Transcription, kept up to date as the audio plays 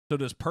So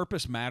does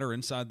purpose matter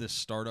inside this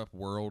startup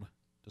world?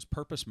 Does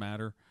purpose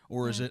matter,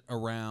 or is it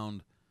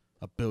around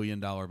 $1 billion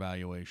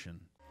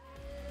valuation?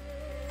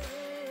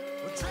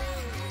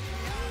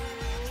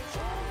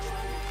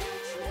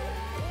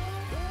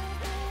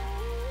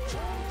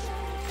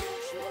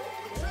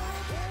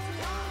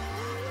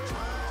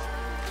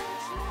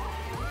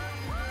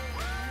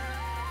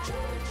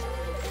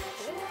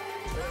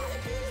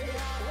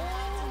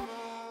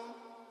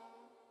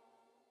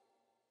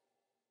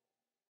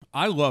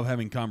 I love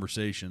having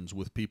conversations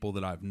with people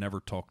that I've never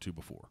talked to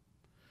before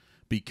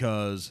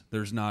because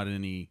there's not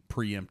any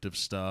preemptive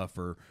stuff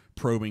or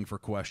probing for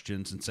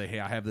questions and say,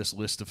 hey, I have this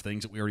list of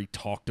things that we already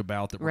talked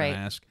about that we're going to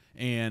ask.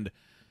 And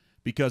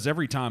because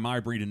every time I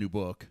read a new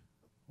book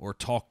or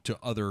talk to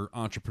other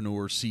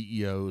entrepreneurs,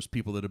 CEOs,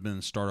 people that have been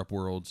in startup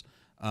worlds,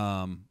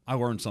 I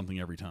learn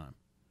something every time.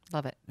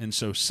 Love it. And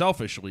so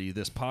selfishly,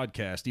 this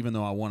podcast, even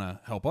though I want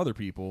to help other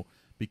people,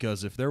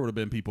 because if there would have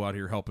been people out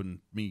here helping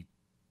me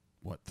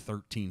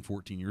 13,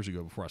 14 years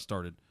ago before I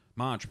started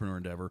my entrepreneur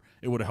endeavor,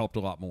 it would have helped a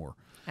lot more.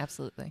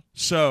 Absolutely.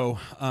 So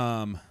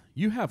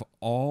you have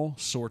all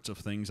sorts of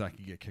things I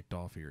could get kicked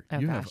off here. Oh,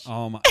 you gosh.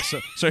 have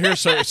so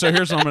here's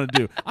what I'm going to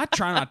do. I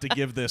try not to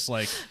give this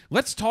like,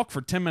 let's talk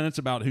for 10 minutes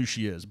about who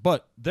she is,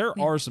 but there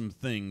are some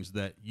things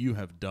that you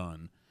have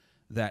done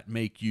that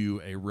make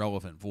you a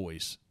relevant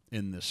voice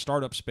in the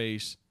startup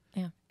space,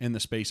 in the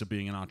space of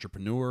being an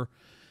entrepreneur.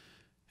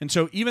 And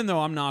so even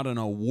though I'm not an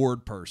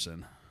award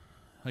person,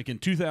 like in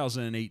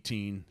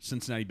 2018,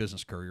 Cincinnati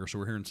Business Courier, so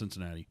we're here in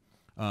Cincinnati,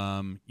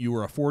 you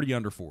were a 40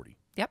 under 40.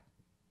 Yep.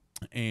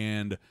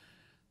 And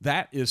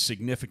that is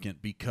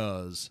significant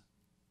because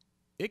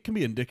it can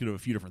be indicative of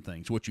a few different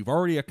things, what you've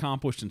already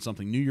accomplished and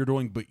something new you're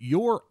doing, but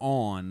you're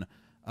in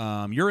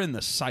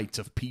the sights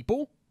of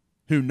people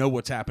who know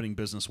what's happening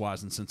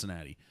business-wise in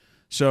Cincinnati.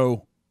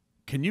 So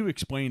can you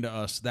explain to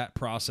us that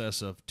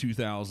process of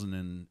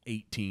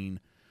 2018,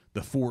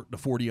 the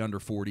 40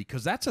 under 40,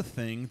 because that's a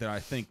thing that I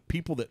think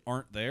people that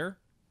aren't there,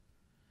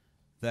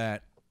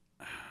 that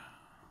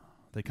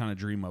they kind of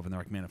dream of, and they're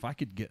like, man, if I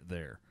could get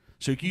there.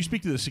 So can you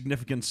speak to the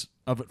significance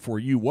of it for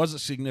you? Was it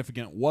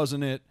significant?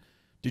 Wasn't it?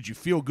 Did you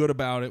feel good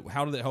about it?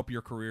 How did it help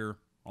your career?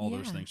 All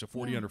those things. So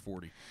 40 under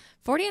 40.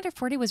 40 under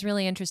 40 was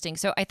really interesting.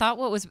 So I thought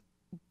what was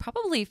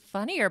probably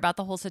funnier about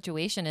the whole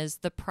situation is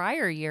the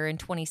prior year in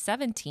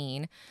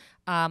 2017,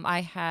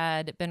 I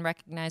had been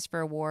recognized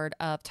for award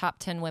of top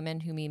 10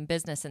 women who mean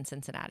business in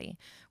Cincinnati,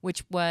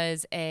 which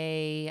was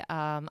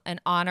an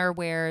honor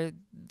where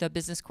the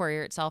Business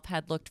Courier itself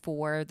had looked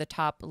for the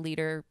top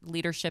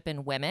leadership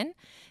in women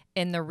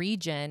in the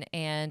region,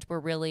 and we're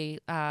really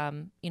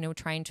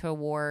trying to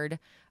award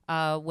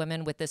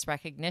women with this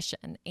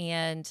recognition.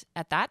 And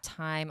at that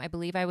time, I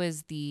believe I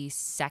was the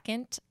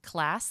second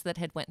class that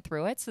had went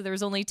through it. So there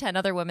was only 10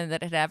 other women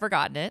that had ever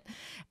gotten it.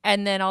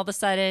 And then all of a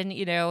sudden,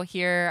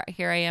 here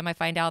I am. I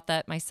find out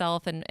that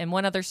myself and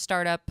one other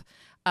startup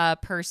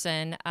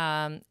person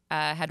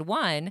had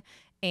won,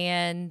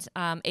 and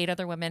 8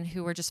 other women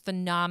who were just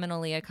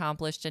phenomenally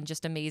accomplished and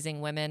just amazing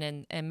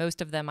women. And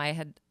most of them I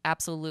had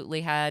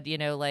absolutely had,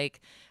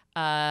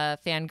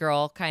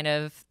 fangirl kind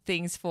of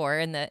things for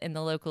in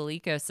the local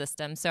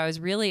ecosystem. So I was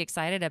really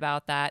excited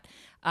about that.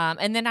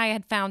 And then I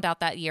had found out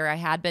that year I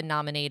had been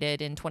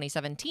nominated in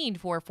 2017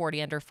 for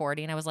 40 under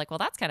 40. And I was like, well,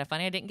 that's kind of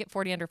funny. I didn't get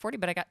 40 under 40,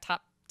 but I got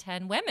top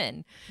 10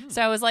 women.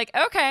 So I was like,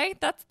 okay,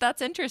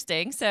 that's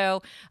interesting.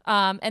 So,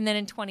 and then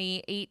in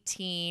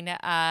 2018,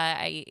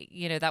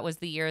 that was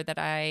the year that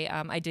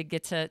I did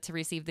get to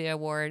receive the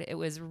award. It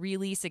was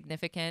really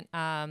significant.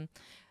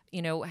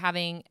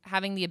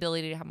 Having the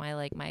ability to have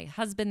my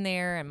husband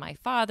there and my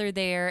father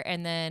there,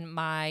 and then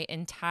my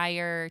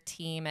entire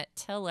team at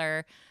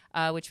tilr,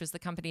 which was the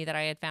company that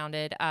I had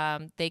founded,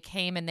 they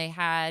came and they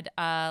had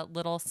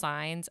little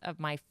signs of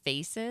my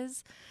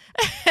faces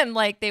and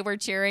they were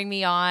cheering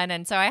me on.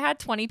 And so I had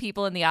 20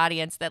 people in the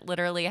audience that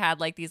literally had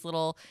these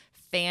little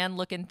fan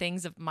looking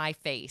things of my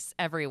face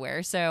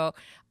everywhere. So,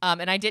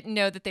 and I didn't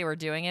know that they were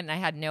doing it, and I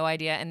had no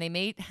idea. And they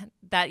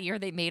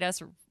made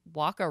us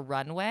walk a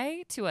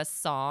runway to a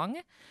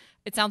song.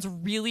 It sounds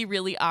really,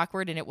 really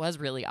awkward, and it was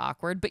really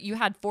awkward, but you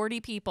had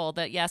 40 people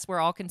that, yes, we're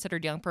all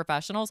considered young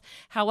professionals.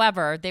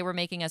 However, they were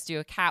making us do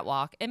a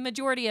catwalk, and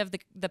majority of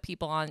the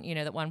people on,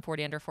 that won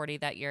 40 under 40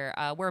 that year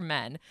were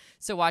men.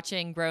 So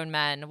watching grown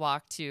men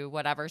walk to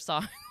whatever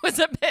song was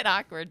a bit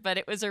awkward, but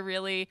it was a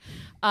really,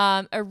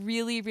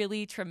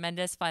 really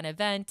tremendous fun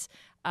event.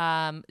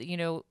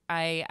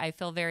 I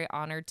feel very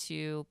honored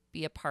to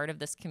be a part of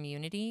this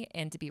community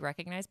and to be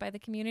recognized by the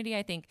community.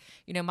 I think,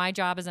 my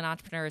job as an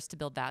entrepreneur is to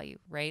build value,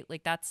 right?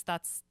 That's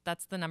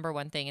the number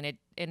one thing. And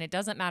it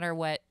doesn't matter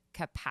what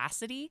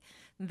capacity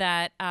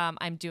that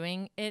I'm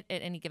doing it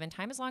at any given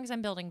time, as long as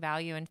I'm building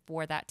value, and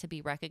for that to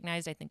be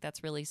recognized, I think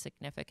that's really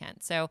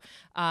significant. So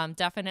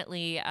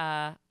definitely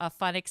a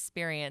fun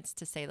experience,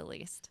 to say the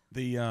least.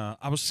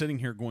 I was sitting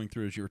here going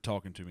through, as you were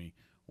talking to me,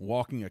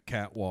 walking a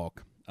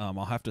catwalk.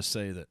 I'll have to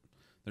say that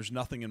there's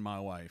nothing in my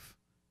life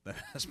that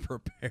has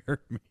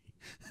prepared me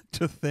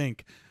to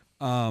think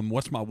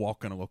what's my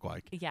walk going to look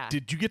like? Yeah.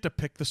 Did you get to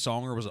pick the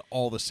song, or was it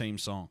all the same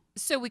song?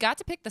 So we got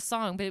to pick the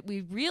song, but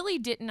we really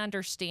didn't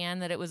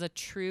understand that it was a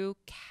true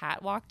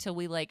catwalk till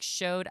we like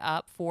showed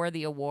up for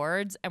the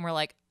awards and we're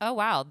like, oh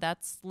wow,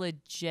 that's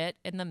legit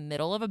in the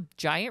middle of a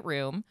giant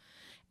room.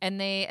 And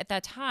they, at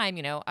that time,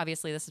 you know,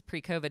 obviously this is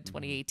pre-COVID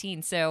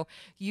 2018. So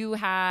you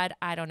had,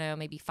 I don't know,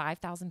 maybe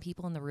 5,000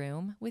 people in the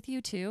room with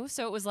you too.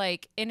 So it was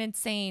like an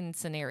insane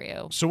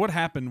scenario. So what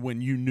happened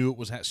when you knew it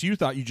was, so you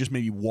thought you just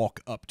maybe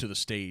walk up to the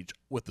stage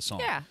with the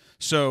song. Yeah.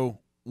 So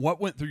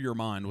what went through your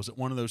mind? Was it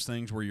one of those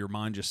things where your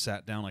mind just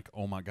sat down like,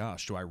 oh my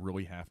gosh, do I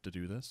really have to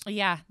do this?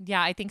 Yeah,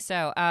 I think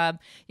so.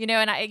 You know,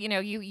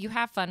 and you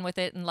have fun with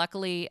it. And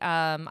luckily,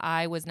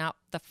 I was not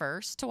the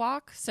first to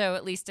walk. So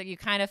at least you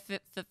kind of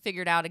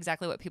figured out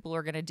exactly what people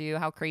were going to do,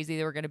 how crazy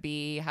they were going to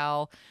be,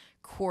 how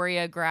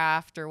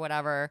choreographed or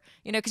whatever,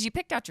 you know, because you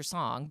picked out your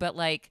song, but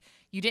like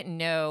you didn't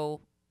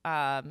know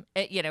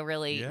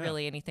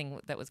really anything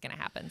that was going to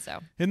happen. So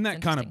isn't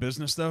that kind of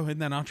business though? Isn't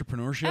that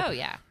entrepreneurship? Oh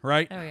yeah.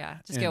 Right. Oh yeah.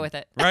 Just go with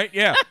it. Right.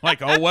 Yeah.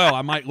 Like, oh, well,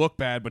 I might look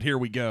bad, but here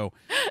we go.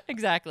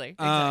 Exactly.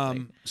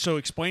 So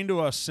explain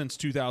to us since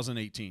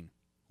 2018,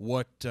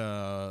 what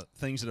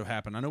things that have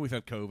happened. I know we've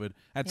had COVID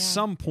at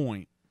some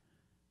point.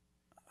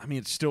 I mean,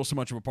 it's still so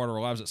much of a part of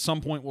our lives. At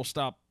some point we'll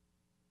stop.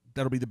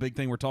 That'll be the big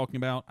thing we're talking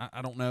about.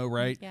 I don't know,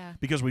 right? Yeah.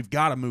 Because we've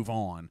got to move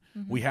on.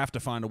 Mm-hmm. We have to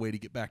find a way to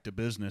get back to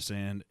business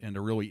and to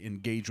really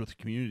engage with the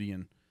community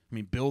and, I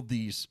mean, build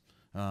these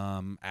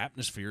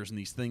atmospheres and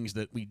these things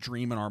that we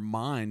dream in our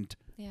mind.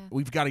 Yeah.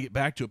 We've got to get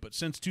back to it. But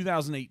since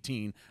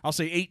 2018, I'll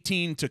say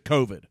 18 to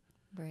COVID.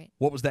 Right.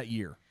 What was that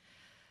year?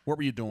 What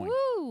were you doing?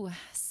 Woo.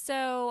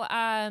 So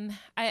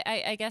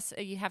I guess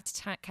you have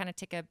to kind of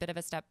take a bit of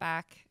a step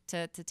back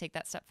to take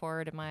that step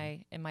forward in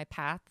my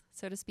path,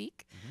 so to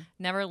speak. Mm-hmm.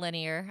 Never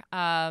linear.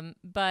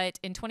 But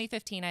in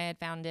 2015, I had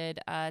founded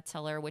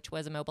tilr, which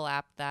was a mobile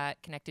app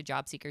that connected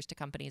job seekers to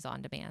companies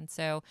on demand.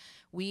 So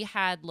we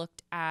had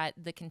looked at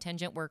the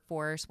contingent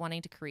workforce,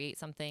 wanting to create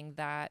something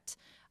that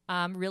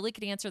really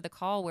could answer the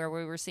call where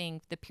we were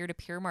seeing the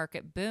peer-to-peer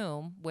market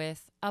boom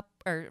with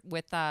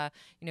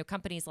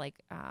companies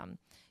like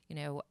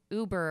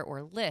Uber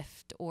or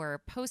Lyft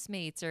or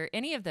Postmates or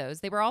any of those.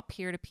 They were all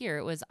peer-to-peer.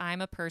 It was,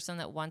 I'm a person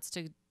that wants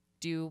to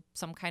do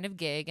some kind of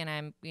gig and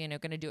I'm, going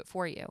to do it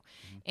for you.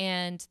 Mm-hmm.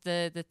 And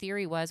the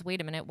theory was,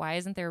 wait a minute, why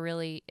isn't there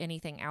really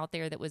anything out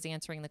there that was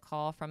answering the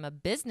call from a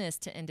business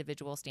to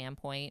individual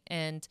standpoint?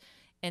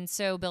 And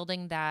so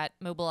building that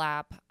mobile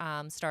app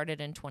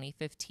started in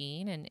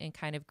 2015 and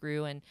kind of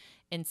grew and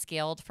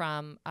scaled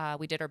from,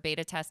 we did our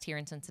beta test here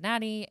in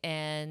Cincinnati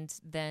and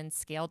then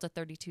scaled to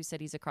 32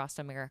 cities across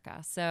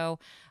America. So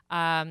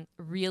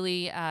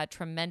really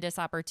tremendous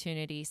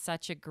opportunity,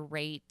 such a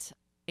great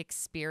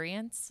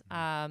experience.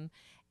 And,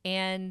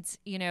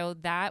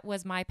 that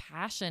was my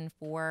passion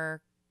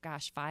for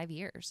 5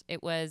 years.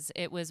 It was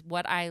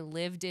what I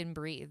lived and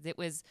breathed. It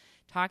was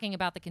talking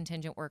about the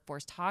contingent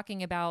workforce,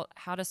 talking about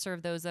how to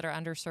serve those that are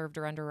underserved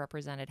or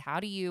underrepresented. How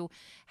do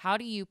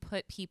you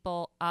put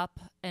people up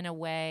in a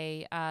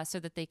way so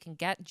that they can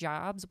get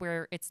jobs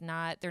where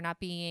they're not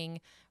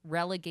being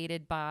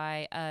relegated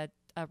by a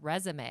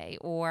resume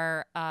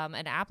or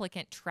an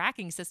applicant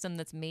tracking system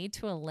that's made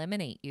to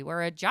eliminate you,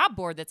 or a job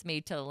board that's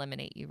made to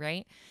eliminate you,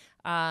 right?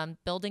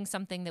 Building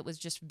something that was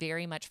just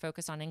very much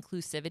focused on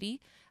inclusivity,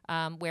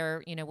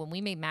 where, when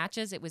we made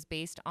matches, it was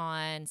based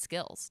on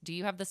skills. Do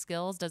you have the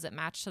skills? Does it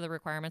match to the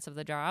requirements of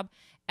the job?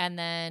 And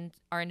then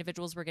our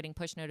individuals were getting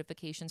push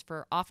notifications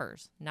for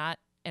offers, not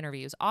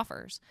interviews,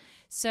 offers.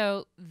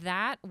 So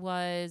that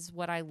was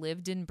what I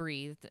lived and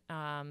breathed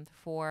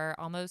for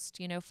almost,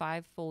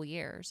 5 full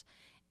years.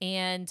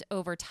 And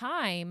over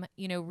time,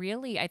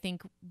 really, I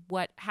think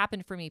what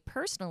happened for me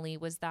personally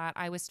was that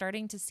I was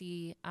starting to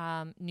see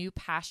new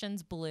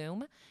passions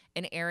bloom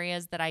in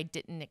areas that I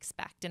didn't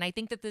expect. And I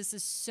think that this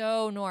is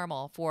so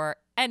normal for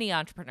any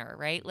entrepreneur,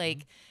 right? Mm-hmm.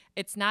 Like,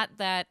 it's not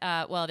that,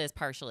 it is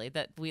partially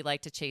that we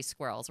like to chase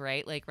squirrels,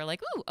 right? Like, we're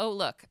like, ooh, oh,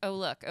 look,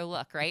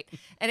 right?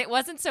 And it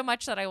wasn't so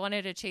much that I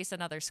wanted to chase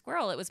another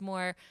squirrel. It was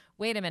more,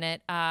 wait a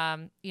minute,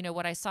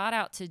 what I sought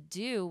out to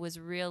do was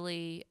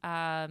really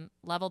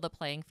level the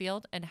playing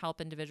field and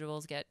help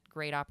individuals get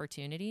great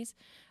opportunities.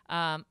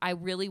 I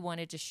really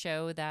wanted to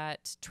show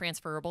that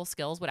transferable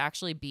skills would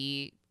actually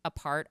be a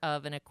part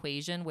of an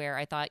equation where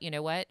I thought,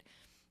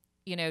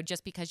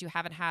 just because you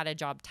haven't had a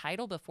job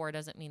title before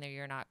doesn't mean that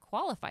you're not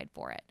qualified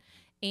for it.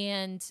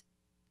 And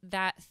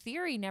that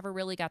theory never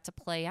really got to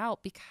play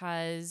out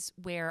because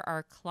where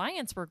our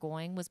clients were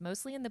going was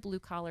mostly in the blue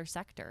collar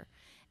sector.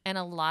 And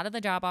a lot of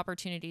the job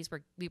opportunities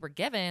we were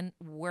given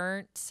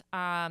weren't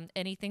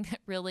anything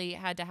that really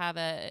had to have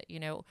a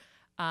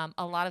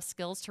lot of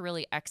skills to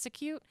really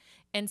execute.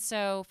 And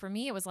so for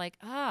me, it was like,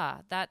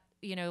 that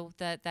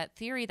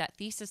theory, that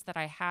thesis that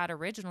I had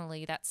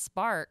originally, that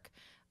spark,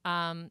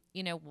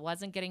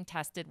 wasn't getting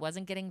tested,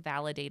 wasn't getting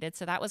validated.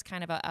 So that was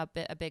kind of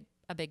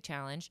a a big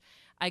challenge.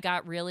 I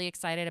got really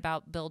excited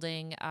about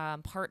building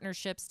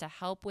partnerships to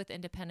help with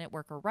independent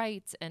worker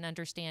rights and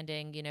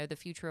understanding, the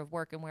future of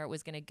work and where it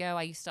was going to go.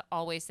 I used to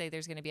always say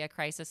there's going to be a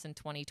crisis in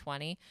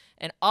 2020,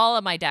 and all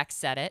of my decks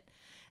said it.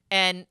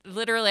 And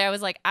literally, I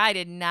was like, I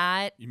did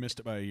not. You missed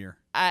it by a year.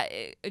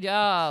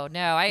 No.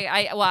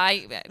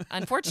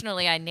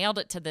 Unfortunately, I nailed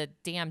it to the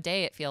damn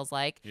day, it feels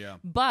like. Yeah.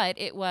 But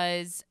it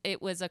was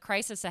a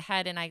crisis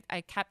ahead, and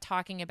I kept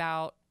talking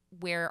about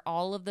where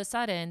all of the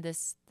sudden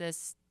this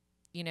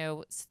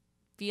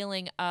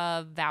feeling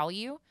of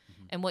value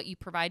and what you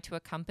provide to a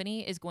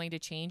company is going to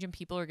change, and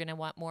people are going to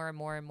want more and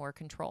more and more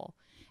control.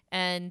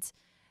 And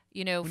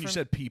when you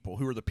said people,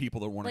 who are the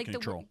people that want to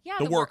control?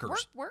 The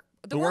workers,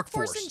 the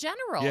workforce in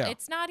general. Yeah.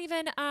 It's not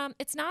even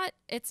it's not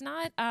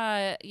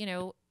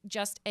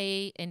just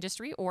a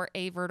industry or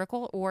a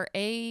vertical or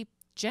a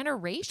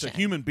generation. It's a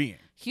human being.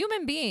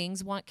 Human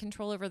beings want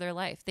control over their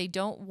life. They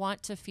don't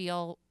want to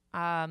feel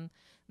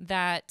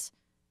that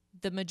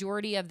the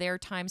majority of their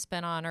time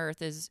spent on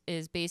earth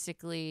is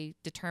basically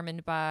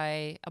determined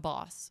by a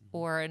boss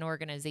or an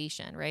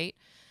organization, right?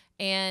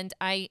 And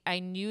I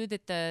knew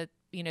that the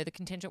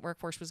contingent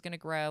workforce was going to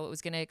grow, it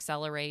was going to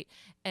accelerate.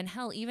 And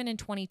hell, even in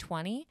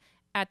 2020,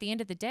 at the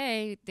end of the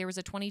day, there was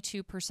a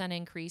 22%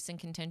 increase in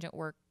contingent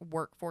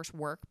workforce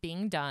work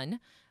being done.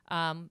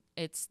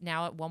 It's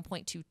now at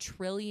 $1.2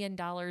 trillion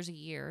a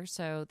year.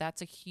 So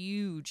that's a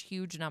huge,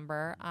 huge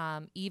number,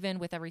 even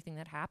with everything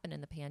that happened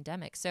in the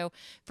pandemic. So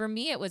for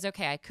me, it was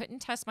okay. I couldn't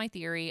test my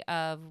theory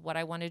of what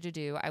I wanted to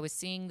do. I was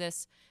seeing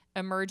this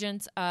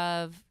emergence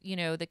of,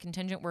 the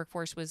contingent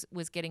workforce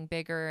was getting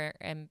bigger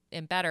and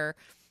better.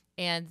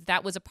 And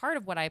that was a part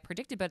of what I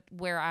predicted, but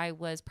where I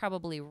was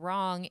probably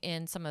wrong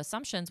in some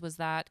assumptions was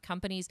that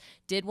companies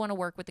did want to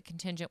work with the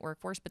contingent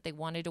workforce, but they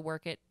wanted to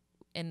work it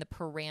in the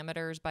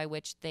parameters by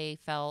which they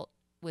felt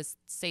was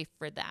safe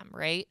for them,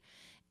 right?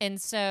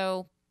 And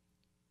so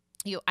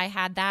I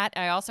had that.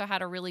 I also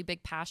had a really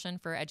big passion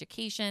for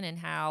education and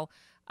how,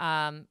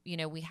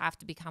 we have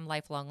to become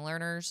lifelong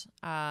learners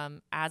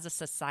as a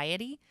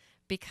society,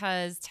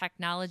 because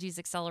technology is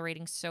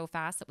accelerating so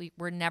fast that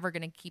we're never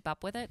going to keep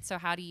up with it. So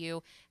how do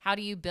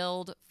you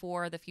build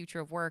for the future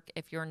of work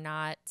if you're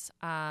not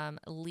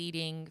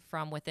leading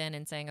from within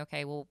and saying,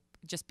 okay, well,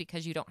 just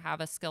because you don't have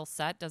a skill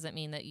set doesn't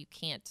mean that you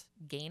can't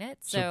gain it.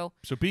 So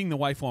being the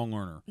lifelong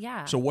learner.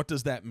 Yeah. So what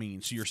does that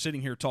mean? So you're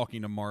sitting here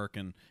talking to Mark,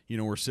 and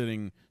we're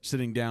sitting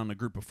down in a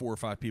group of 4 or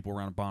 5 people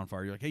around a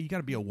bonfire. You're like, hey, you got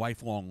to be a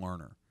lifelong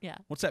learner. Yeah.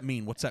 What's that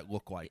mean? What's that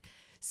look like?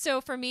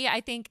 So for me,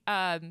 I think,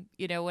 when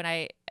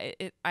I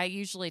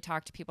usually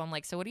talk to people, I'm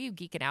like, so what are you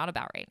geeking out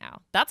about right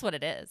now? That's what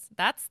it is.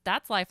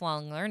 That's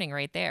lifelong learning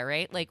right there,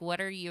 right? Like, what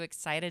are you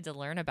excited to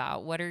learn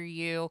about? What are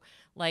you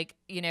like,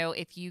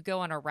 if you go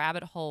on a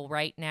rabbit hole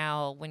right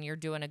now, when you're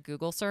doing a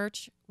Google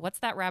search, what's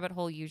that rabbit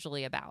hole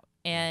usually about?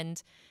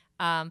 And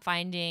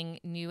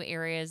finding new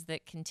areas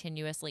that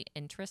continuously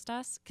interest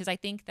us. Because I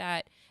think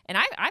that, and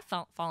I've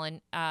fallen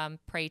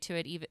prey to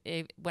it even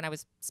when I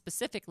was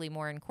specifically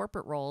more in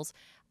corporate roles,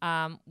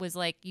 was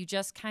like you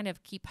just kind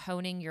of keep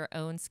honing your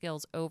own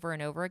skills over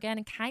and over again,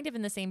 and kind of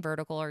in the same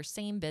vertical or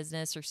same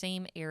business or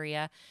same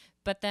area.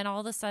 But then all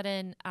of a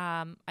sudden,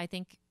 I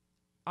think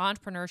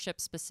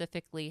entrepreneurship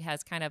specifically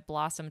has kind of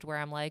blossomed where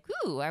I'm like,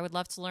 ooh, I would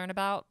love to learn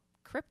about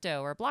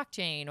crypto or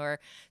blockchain or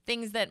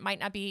things that might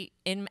not be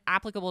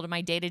applicable to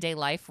my day-to-day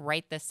life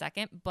right this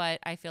second, but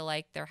I feel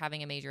like they're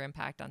having a major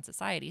impact on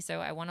society. So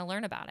I want to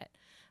learn about it.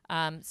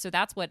 So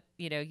that's what,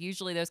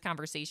 usually those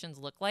conversations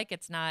look like.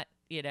 It's not,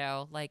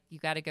 like you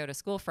got to go to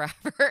school forever.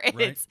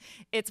 Right.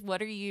 It's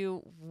what are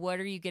you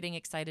getting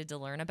excited to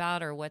learn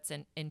about, or what's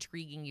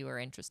intriguing you or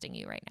interesting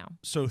you right now?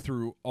 So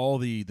through all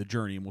the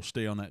journey, and we'll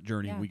stay on that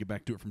journey, Yeah. and we get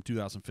back to it from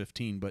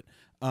 2015, but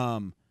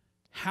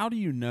how do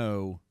you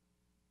know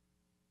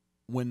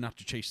when not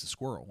to chase the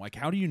squirrel? Like,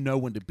 how do you know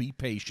when to be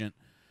patient,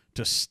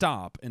 to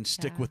stop and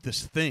stick with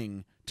this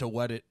thing, to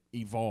let it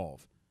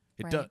evolve?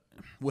 It Right. does,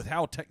 with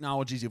how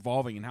technology's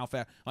evolving and how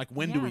fast. Like,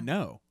 when do we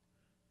know?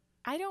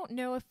 I don't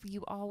know if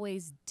you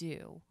always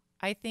do.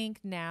 I think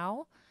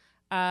now,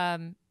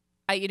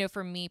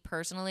 for me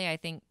personally, I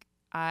think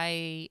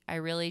I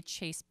really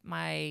chase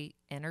my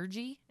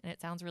energy, and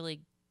it sounds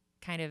really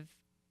kind of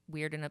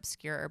weird and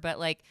obscure, but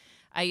like,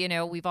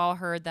 we've all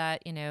heard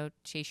that,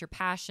 chase your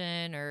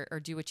passion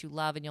or do what you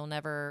love and you'll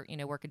never,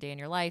 work a day in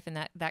your life, and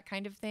that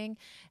kind of thing.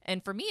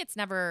 And for me, it's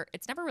never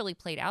really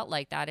played out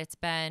like that. It's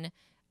been,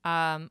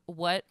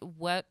 what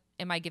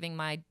am I giving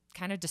my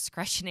kind of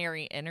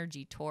discretionary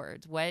energy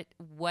towards? What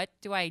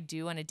do I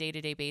do on a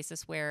day-to-day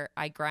basis where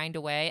I grind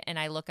away and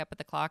I look up at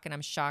the clock and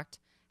I'm shocked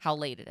how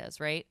late it is,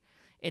 right?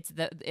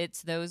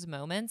 It's those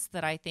moments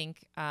that I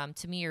think,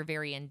 to me, are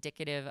very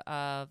indicative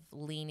of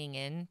leaning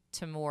in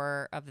to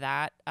more of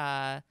that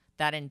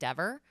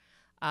endeavor,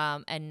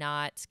 and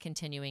not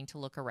continuing to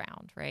look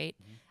around, right?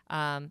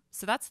 Mm-hmm.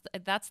 So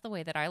that's the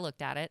way that I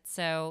looked at it.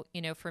 So,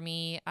 for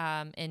me,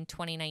 in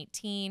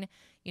 2019,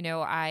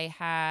 I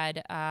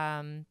had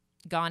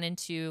gone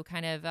into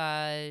kind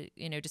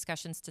of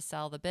discussions to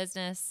sell the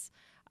business.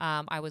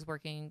 I was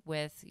working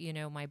with,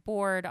 my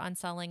board on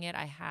selling it.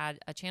 I had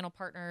a channel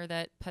partner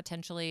that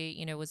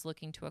potentially, was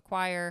looking to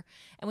acquire,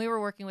 and we were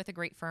working with a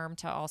great firm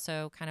to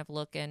also kind of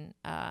look and,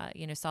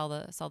 sell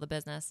the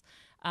business.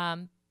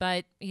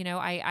 But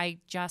I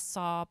just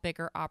saw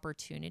bigger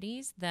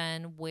opportunities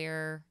than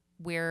where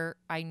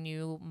I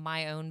knew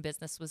my own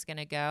business was going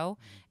to go.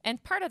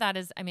 And part of that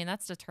is,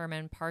 that's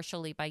determined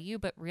partially by you,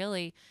 but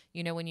really,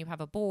 when you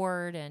have a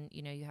board and,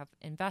 you have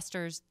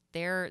investors,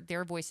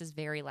 their voice is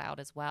very loud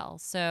as well.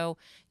 So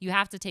you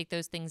have to take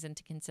those things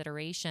into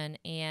consideration.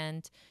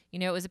 And,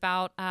 it was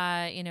about,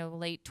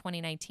 late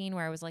 2019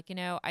 where I was like,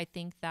 I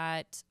think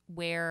that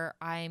where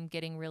I'm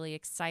getting really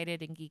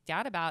excited and geeked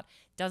out about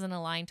doesn't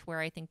align to where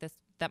I think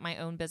that my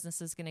own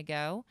business is going to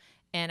go.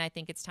 And I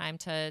think it's time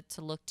to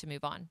look to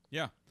move on.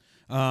 Yeah.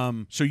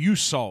 So you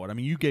saw it.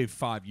 You gave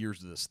 5 years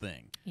to this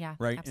thing. Yeah,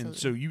 right? Absolutely. And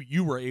so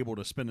you were able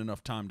to spend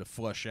enough time to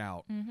flesh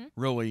out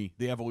really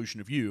the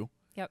evolution of you.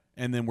 Yep.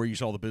 And then where you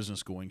saw the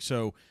business going.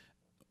 So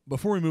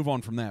before we move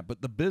on from that,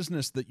 but the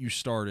business that you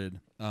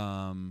started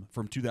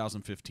from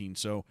 2015.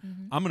 So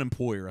I'm an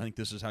employer. I think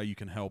this is how you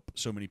can help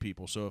so many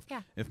people. So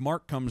if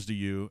Mark comes to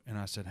you and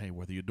I said, hey,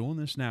 whether you're doing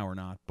this now or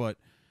not, but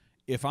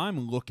if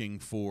I'm looking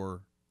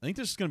for, I think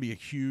this is going to be a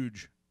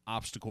huge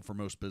obstacle for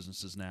most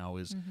businesses now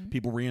is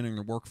people re-entering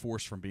the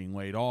workforce from being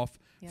laid off,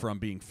 from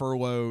being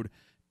furloughed.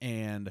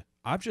 And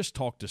I've just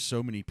talked to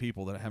so many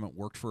people that haven't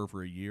worked for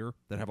over a year,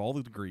 that have all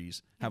the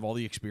degrees, have all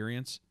the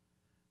experience.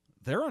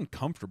 They're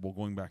uncomfortable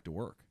going back to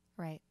work.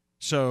 Right.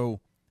 So,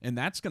 and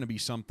that's going to be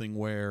something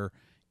where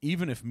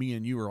even if me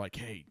and you are like,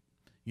 hey,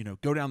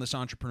 go down this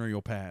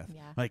entrepreneurial path,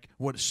 like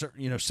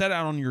set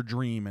out on your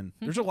dream. And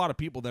there's a lot of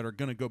people that are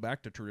going to go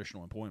back to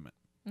traditional employment.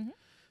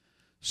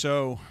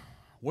 So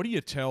what do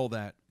you tell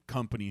that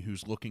company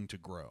who's looking to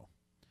grow,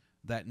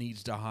 that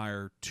needs to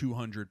hire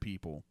 200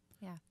 people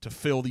to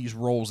fill these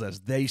roles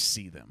as they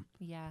see them?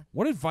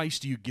 What advice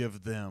do you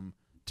give them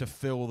to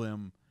fill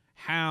them?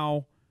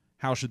 How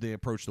should they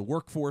approach the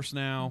workforce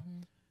now?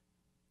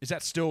 Is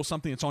that still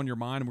something that's on your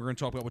mind? And we're going to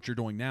talk about what you're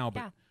doing now,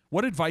 but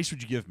what advice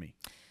would you give me?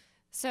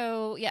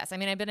 So, yes, I've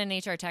been in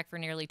HR tech for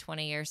nearly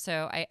 20 years.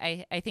 So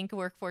I think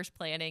workforce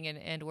planning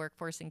and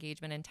workforce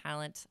engagement and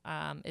talent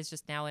is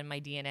just now in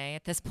my DNA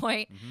at this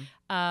point.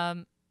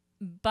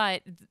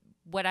 But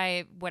what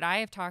I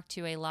have talked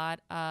to a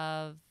lot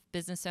of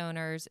business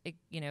owners,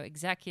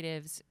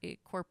 executives,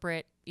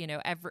 corporate,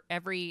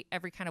 every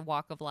kind of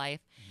walk of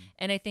life.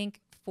 And I think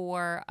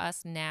for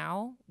us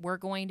now, we're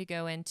going to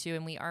go into,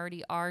 and we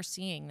already are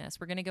seeing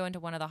this, we're going to go into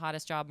one of the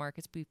hottest job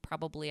markets we've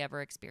probably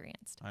ever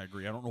experienced. I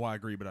agree. I don't know why I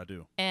agree, but I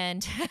do.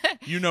 And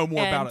you know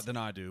more about it than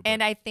I do. But.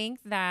 And I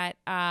think that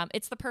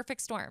it's the perfect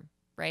storm,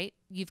 right?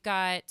 You've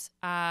got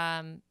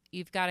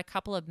a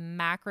couple of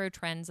macro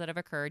trends that have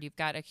occurred. You've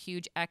got a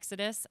huge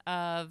exodus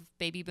of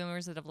baby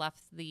boomers that have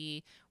left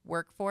the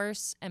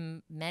workforce,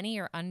 and many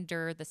are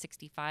under the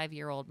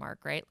 65-year-old mark,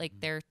 right? Like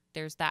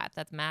there's that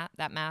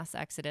mass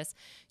exodus.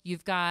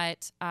 You've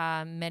got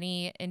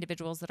many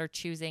individuals that are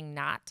choosing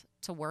not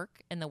to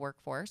work in the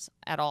workforce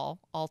at all,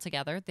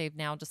 altogether. They've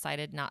now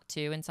decided not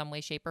to in some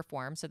way, shape, or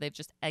form. So they've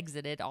just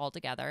exited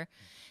altogether.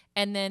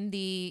 And then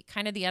the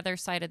other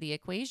side of the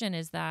equation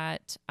is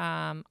that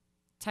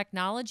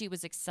technology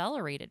was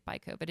accelerated by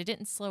COVID. It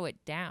didn't slow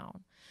it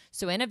down.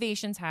 So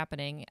innovation's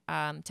happening,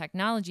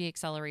 technology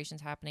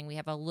acceleration's happening. We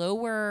have a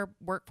lower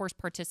workforce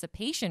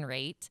participation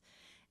rate.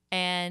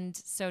 And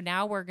so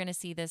now we're going to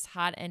see this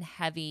hot and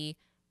heavy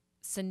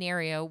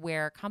scenario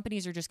where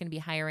companies are just going to be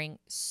hiring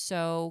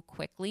so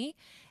quickly.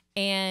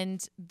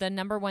 And the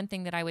number one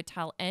thing that I would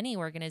tell any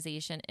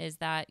organization is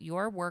that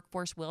your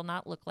workforce will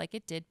not look like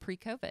it did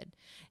pre-COVID.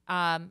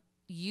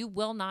 You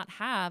will not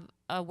have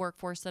a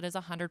workforce that is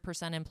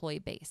 100%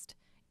 employee-based.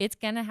 It's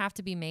going to have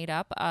to be made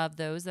up of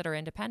those that are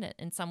independent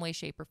in some way,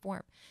 shape, or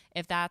form.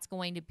 If that's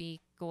going to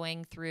be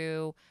going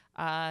through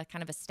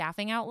kind of a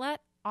staffing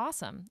outlet,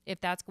 awesome.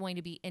 If that's going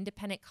to be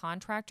independent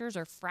contractors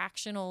or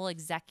fractional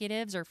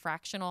executives or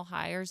fractional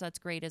hires, that's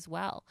great as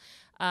well.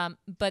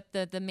 But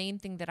the main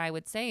thing that I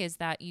would say is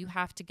that you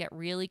have to get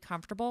really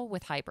comfortable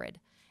with hybrid.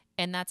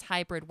 And that's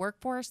hybrid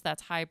workforce,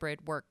 that's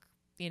hybrid work,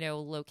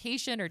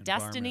 location or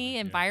destiny,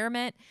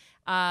 environment.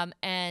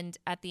 And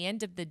at the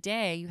end of the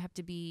day, you have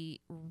to be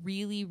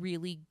really,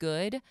 really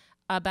good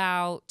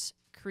about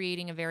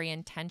creating a very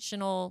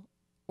intentional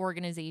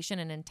organization,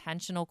 an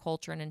intentional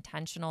culture, an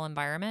intentional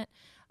environment,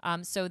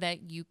 so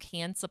that you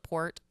can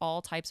support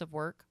all types of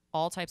work,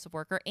 all types of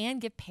worker,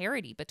 and give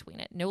parity between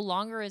it. No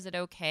longer is it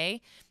okay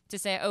to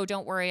say, oh,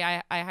 don't worry,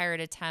 I hired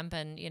a temp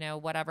and,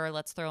 whatever,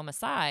 let's throw them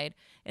aside.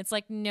 It's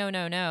like,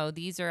 no.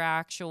 These are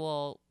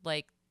actual,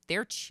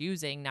 they're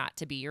choosing not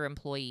to be your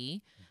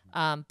employee,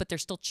 but they're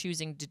still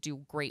choosing to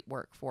do great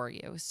work for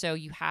you. So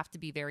you have to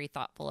be very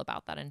thoughtful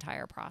about that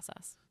entire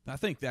process. I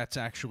think that's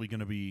actually going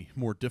to be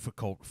more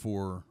difficult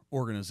for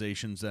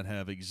organizations that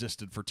have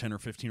existed for 10 or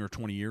 15 or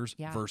 20 years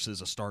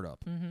versus a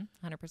startup.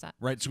 100%.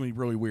 Right? It's going to be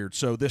really weird.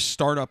 So this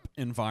startup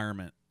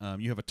environment,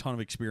 you have a ton of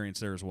experience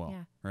there as well,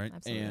 right?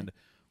 Absolutely. And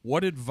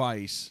what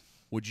advice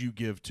would you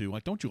give to,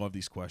 like, don't you love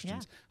these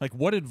questions? Yeah. Like,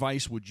 what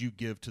advice would you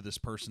give to this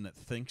person that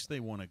thinks they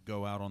want to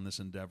go out on this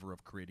endeavor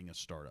of creating a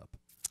startup?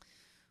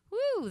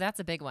 Woo, that's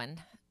a big one.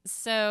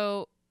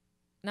 So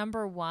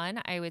number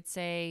one, I would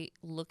say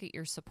look at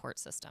your support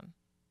system.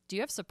 Do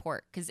you have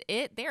support? Because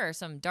there are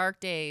some dark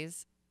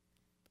days,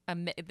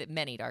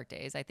 many dark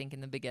days, I think,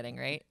 in the beginning,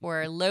 right?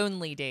 Or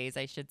lonely days,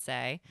 I should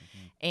say.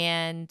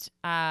 And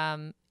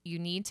you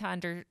need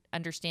to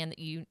understand that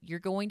you're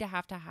going to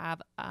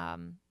have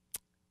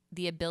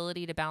the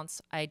ability to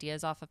bounce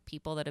ideas off of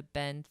people that have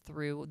been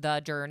through the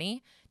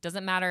journey.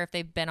 Doesn't matter if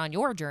they've been on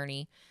your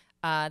journey,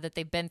 that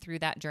they've been through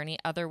that journey.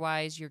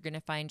 Otherwise, you're going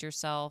to find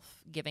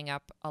yourself giving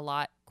up a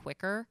lot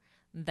quicker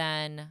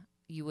than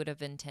you would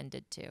have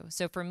intended to.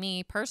 So for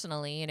me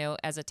personally,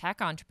 as a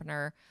tech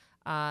entrepreneur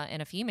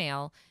and a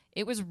female,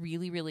 it was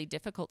really, really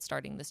difficult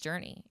starting this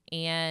journey.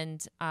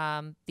 And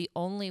the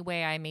only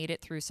way I made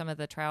it through some of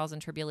the trials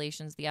and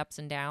tribulations, the ups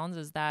and downs,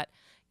 is that,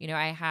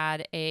 I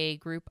had a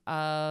group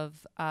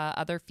of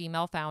other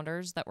female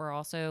founders that were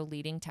also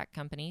leading tech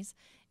companies.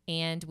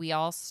 And we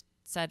all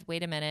said,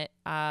 wait a minute,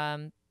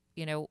 how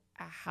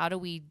do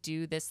we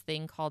do this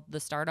thing called the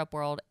startup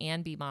world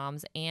and be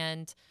moms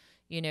and,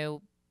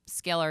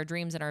 scale our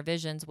dreams and our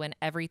visions when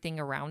everything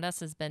around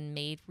us has been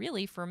made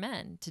really for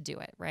men to do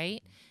it,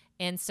 right?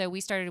 And so we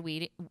started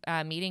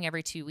meeting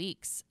every 2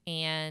 weeks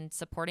and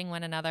supporting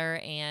one another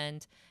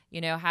and,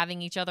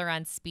 having each other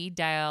on speed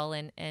dial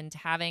and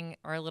having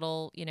our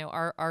little,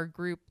 our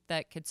group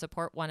that could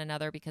support one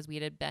another because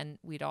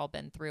we'd all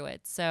been through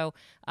it. So,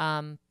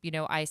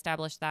 I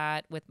established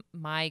that with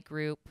my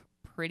group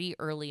pretty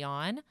early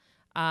on.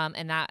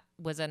 And that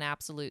was an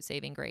absolute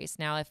saving grace.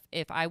 Now,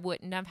 if I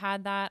wouldn't have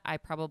had that, I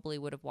probably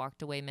would have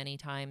walked away many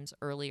times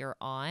earlier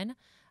on,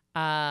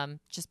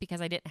 just because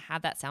I didn't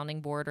have that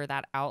sounding board or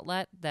that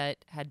outlet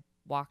that had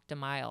walked a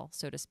mile,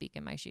 so to speak,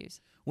 in my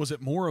shoes. Was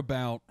it more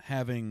about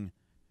having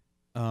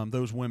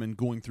those women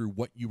going through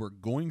what you were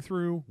going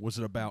through? Was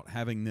it about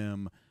having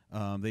them,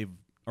 they've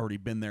already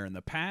been there in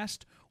the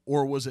past?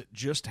 Or was it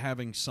just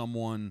having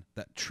someone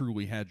that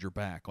truly had your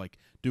back? Like,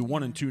 do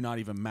 1 and 2 not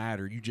even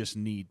matter? You just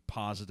need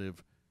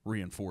positive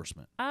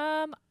reinforcement.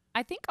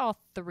 I think all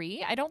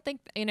three. I don't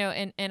think,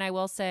 and I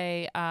will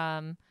say,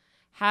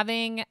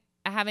 having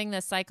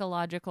the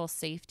psychological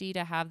safety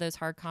to have those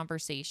hard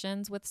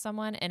conversations with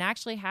someone and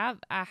actually have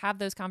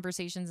those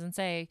conversations and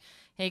say,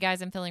 hey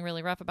guys, I'm feeling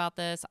really rough about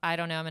this. I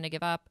don't know, I'm going to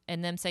give up.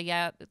 And then say,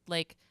 yeah,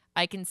 like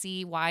I can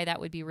see why that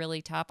would be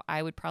really tough.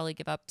 I would probably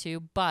give up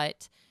too,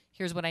 but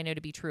here's what I know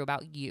to be true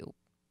about you.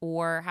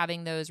 Or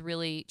having those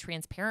really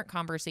transparent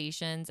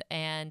conversations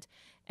and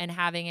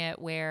having it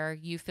where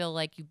you feel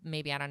like you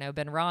maybe, I don't know,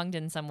 been wronged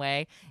in some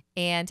way,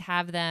 and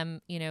have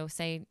them,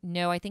 say,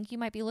 no, I think you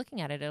might be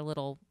looking at it a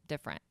little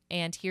different.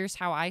 And here's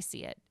how I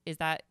see it.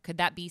 Could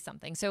that be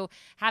something? So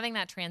having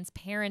that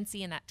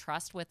transparency and that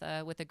trust with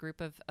a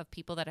group of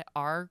people that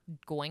are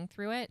going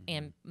through it,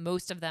 and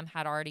most of them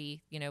had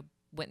already,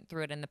 went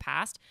through it in the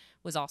past,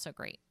 was also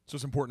great. So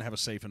it's important to have a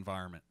safe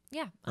environment.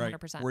 Yeah,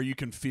 100%. Right? Where you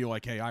can feel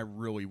like, hey, I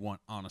really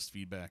want honest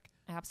feedback.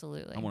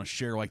 Absolutely. I want to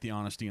share like the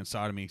honesty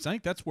inside of me. Because I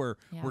think that's where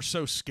we're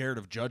so scared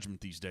of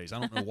judgment these days. I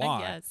don't know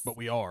why, Yes. but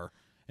we are.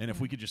 And if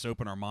we could just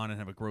open our mind and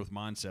have a growth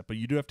mindset. But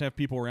you do have to have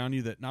people around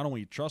you that not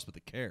only you trust, but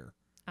that care.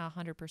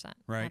 100%.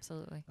 Right.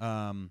 Absolutely.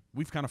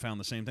 We've kind of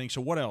found the same thing.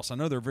 So what else? I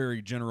know they're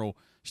very general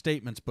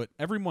statements, but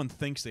everyone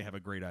thinks they have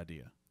a great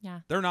idea.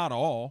 Yeah. They're not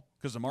all,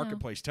 because the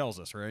marketplace tells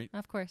us, right?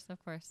 Of course.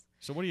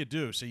 So what do you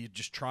do? So you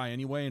just try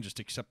anyway and just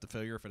accept the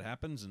failure if it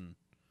happens? And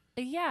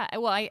yeah,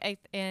 well, I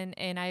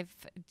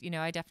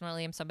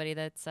definitely am somebody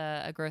that's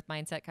a growth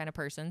mindset kind of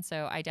person.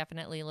 So I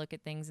definitely look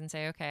at things and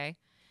say, okay,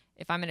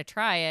 if I'm going to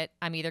try it,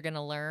 I'm either going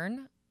to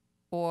learn,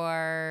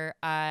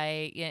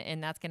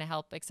 and that's going to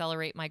help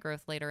accelerate my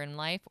growth later in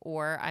life,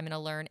 or I'm going to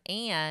learn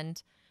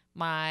and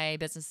my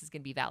business is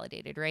going to be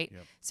validated, right?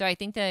 Yep. So I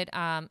think that,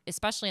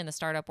 especially in the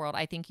startup world,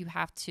 I think you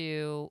have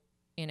to,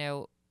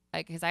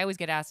 because I always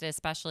get asked,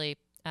 especially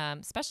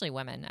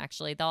women,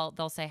 actually,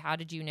 they'll say, how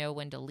did you know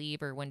when to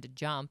leave or when to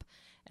jump?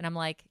 And I'm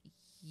like,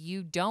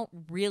 you don't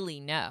really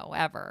know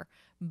ever,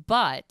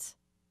 but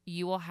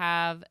you will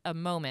have a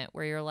moment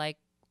where you're like,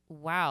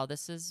 wow,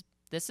 this is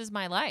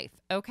my life.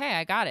 Okay,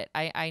 I got it.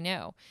 I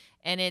know.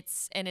 And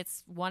it's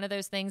one of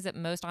those things that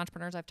most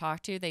entrepreneurs I've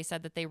talked to, they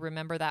said that they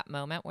remember that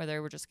moment where they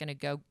were just going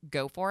to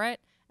go for it,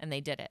 and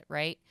they did it,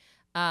 right?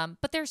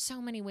 But there's so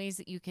many ways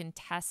that you can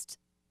test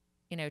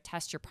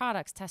your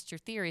products, test your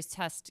theories,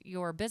 test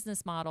your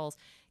business models,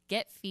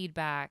 get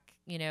feedback,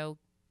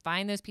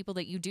 find those people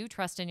that you do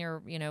trust in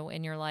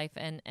your life,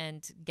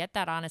 and get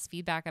that honest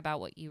feedback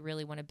about what you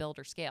really want to build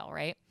or scale,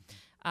 right?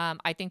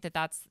 I think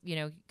that's,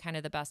 kind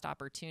of the best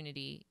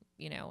opportunity,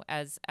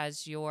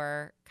 as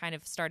you're kind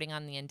of starting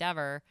on the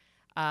endeavor.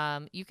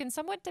 You can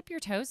somewhat dip your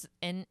toes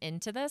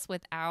into this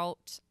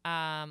without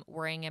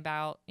worrying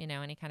about,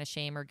 any kind of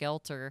shame or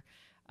guilt or,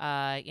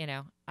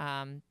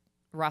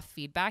 rough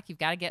feedback. You've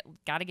got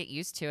to get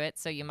used to it.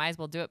 So you might as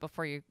well do it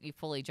before you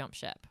fully jump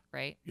ship,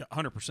 right? Yeah,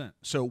 100%.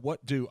 So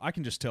I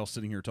can just tell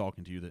sitting here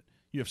talking to you that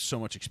You have so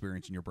much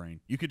experience in your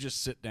brain. You could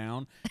just sit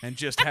down and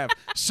just have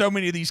so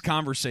many of these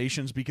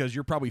conversations because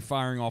you're probably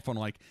firing off on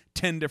like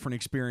 10 different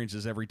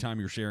experiences every time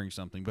you're sharing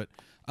something. But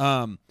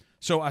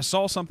so I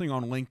saw something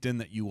on LinkedIn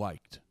that you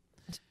liked.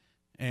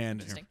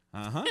 And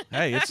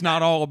hey, it's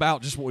not all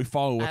about just what we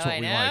follow. It's what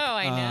we like.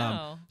 I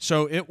know.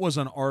 So it was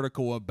an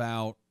article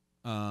about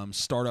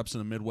startups in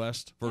the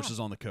Midwest versus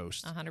on the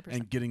coast 100%.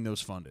 and getting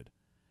those funded.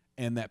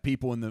 And that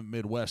people in the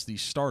Midwest,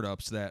 these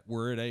startups that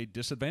were at a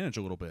disadvantage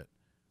a little bit.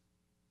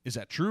 Is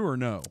that true or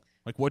no?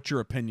 Like, what's your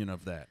opinion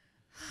of that?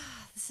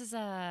 This is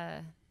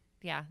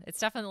it's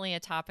definitely a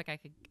topic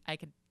I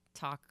could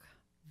talk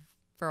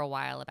for a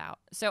while about.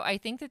 So I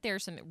think that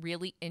there's some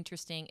really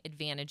interesting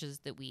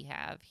advantages that we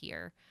have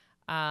here.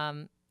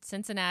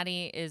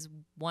 Cincinnati is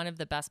one of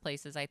the best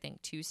places, I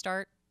think, to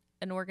start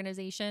an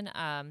organization.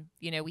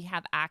 We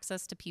have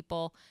access to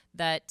people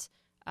that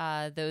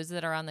those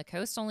that are on the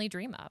coast only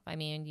dream of. I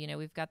mean,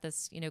 we've got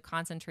this,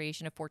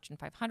 concentration of Fortune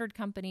 500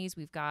 companies.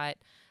 We've got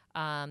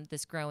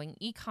this growing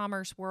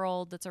e-commerce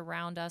world that's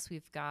around us.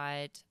 We've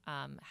got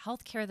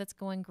healthcare that's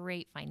going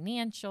great,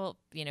 financial,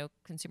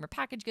 consumer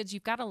packaged goods.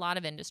 You've got a lot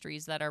of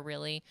industries that are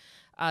really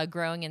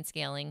growing and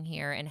scaling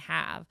here and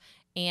have.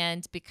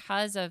 And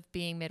because of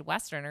being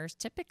Midwesterners,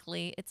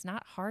 typically it's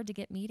not hard to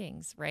get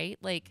meetings, right?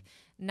 Like,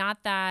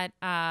 not that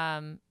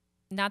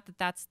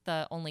that's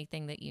the only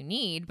thing that you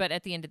need, but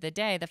at the end of the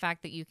day, the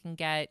fact that you can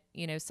get,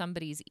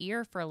 somebody's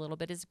ear for a little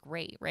bit is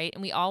great, right?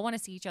 And we all want to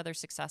see each other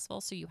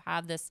successful. So you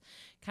have this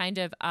kind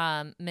of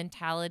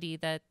mentality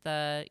that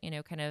the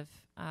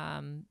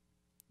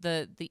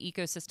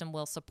ecosystem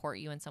will support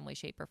you in some way,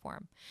 shape, or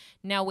form.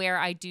 Now, where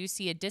I do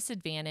see a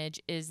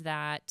disadvantage is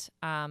that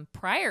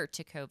prior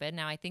to COVID,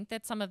 now I think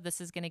that some of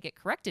this is going to get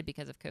corrected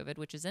because of COVID,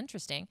 which is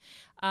interesting.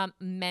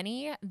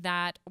 Many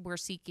that were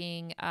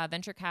seeking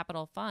venture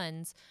capital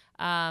funds,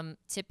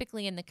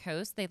 typically in the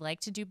coast, they like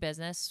to do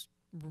business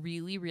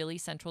really, really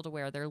central to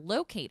where they're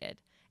located.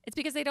 It's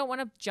because they don't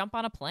want to jump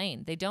on a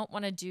plane. They don't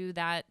want to do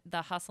the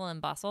hustle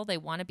and bustle. They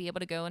want to be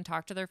able to go and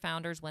talk to their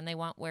founders when they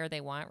want, where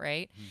they want,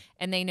 right? Mm-hmm.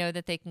 And they know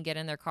that they can get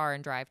in their car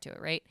and drive to it,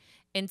 right?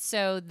 And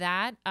so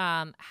that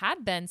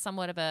had been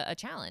somewhat of a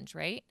challenge,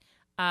 right?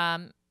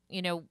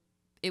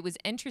 It was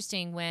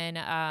interesting when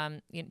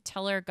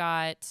tilr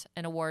got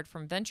an award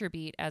from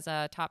VentureBeat as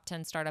a top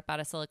 10 startup out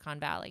of Silicon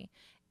Valley.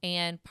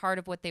 And part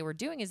of what they were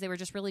doing is they were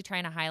just really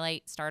trying to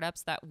highlight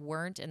startups that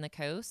weren't in the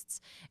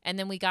coasts. And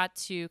then we got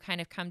to kind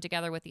of come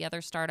together with the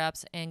other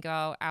startups and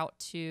go out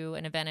to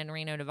an event in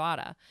Reno,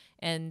 Nevada.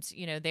 And,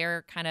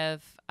 they're kind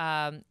of,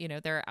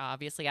 they're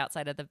obviously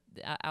outside of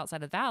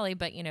the valley,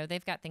 but,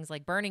 they've got things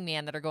like Burning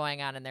Man that are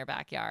going on in their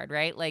backyard,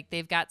 right? Like,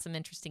 they've got some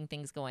interesting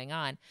things going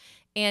on.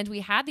 And we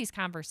had these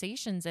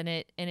conversations, and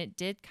it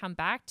did come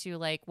back to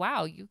like,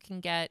 wow, you can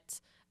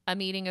get a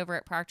meeting over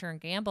at Procter &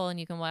 Gamble and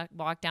you can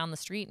walk down the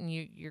street and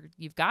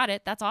you've got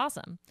it. That's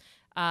awesome.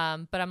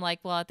 But I'm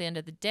like, well, at the end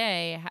of the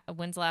day,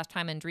 when's the last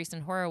time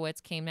Andreessen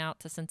Horowitz came out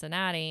to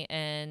Cincinnati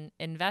and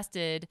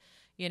invested,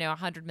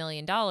 $100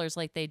 million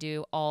like they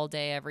do all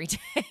day, every day?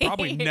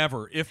 Probably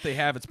never. If they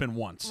have, it's been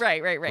once.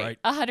 Right.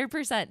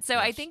 100%. So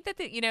yes. I think that,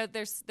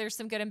 there's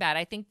some good and bad.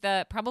 I think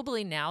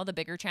probably now the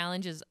bigger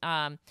challenge is,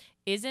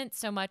 isn't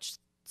so much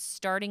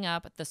starting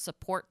up, the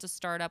support to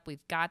start up.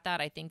 We've got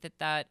that. I think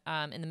that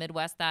in the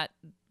Midwest, that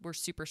we're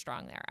super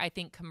strong there. I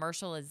think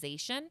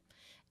commercialization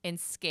and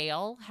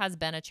scale has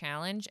been a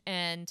challenge.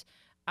 And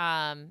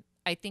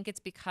I think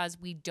it's because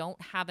we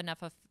don't have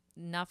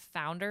enough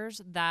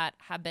founders that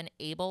have been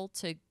able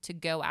to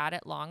go at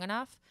it long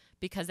enough,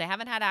 because they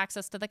haven't had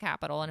access to the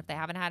capital. And if they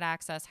haven't had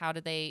access, how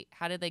did they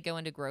go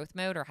into growth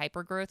mode or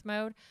hyper growth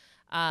mode?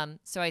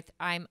 So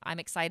I'm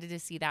excited to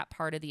see that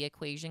part of the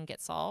equation get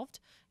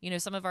solved.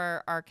 Some of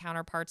our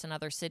counterparts in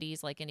other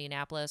cities like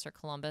Indianapolis or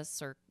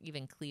Columbus or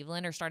even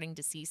Cleveland are starting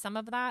to see some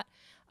of that.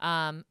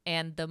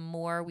 And the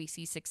more we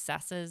see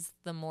successes,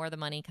 the more the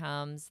money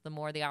comes, the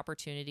more the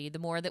opportunity, the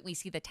more that we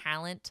see the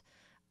talent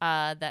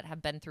that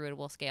have been through it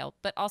will scale.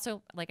 But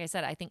also, like I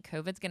said, I think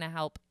COVID's going to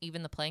help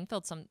even the playing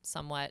field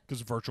somewhat. Because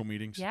of virtual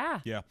meetings?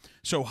 Yeah.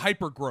 So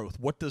hyper growth,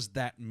 what does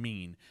that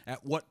mean?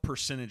 At what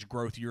percentage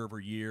growth year over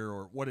year,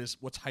 or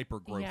what's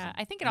hyper growth? Yeah,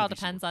 I think it all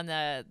depends on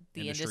the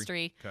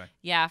industry. Okay.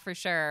 Yeah, for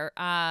sure.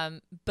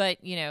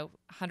 But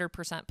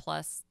 100%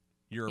 plus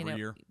year over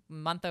year,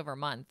 month over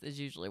month is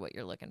usually what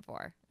you're looking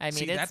for. I mean,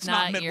 see, it's that's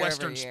not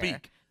Midwestern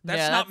speak.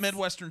 That's not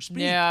Midwestern speak.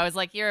 No, I was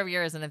like, year over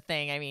year isn't a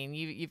thing. I mean,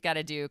 you've got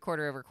to do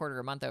quarter over quarter,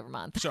 or month over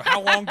month. So how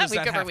long does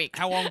week.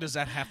 How long does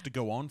that have to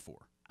go on for?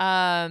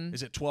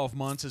 Is it 12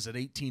 months? Is it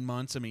 18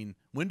 months? I mean,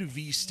 when do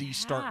VCs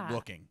start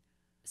looking?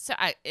 So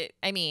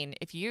I mean,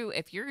 if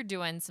you're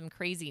doing some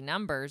crazy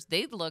numbers,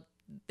 they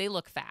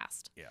look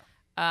fast. Yeah.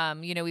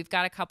 We've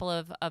got a couple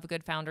of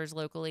good founders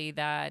locally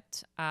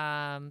that,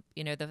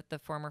 the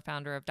former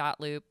founder of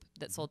Dotloop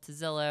that sold to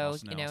Zillow,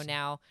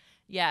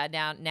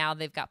 now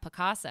they've got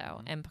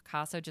Picasso, and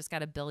Picasso just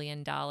got $1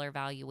 billion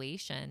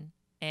valuation.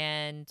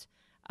 And,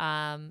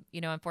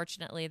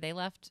 Unfortunately,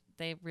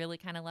 they really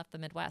kind of left the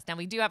Midwest. Now,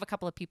 we do have a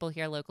couple of people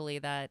here locally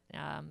that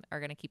are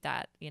going to keep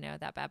that,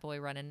 that bad boy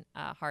running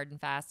hard and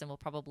fast, and we'll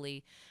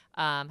probably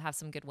have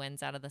some good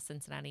wins out of the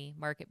Cincinnati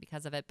market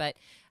because of it. But,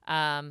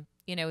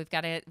 we've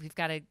got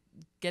to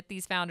get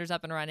these founders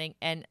up and running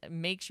and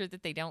make sure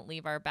that they don't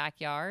leave our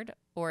backyard,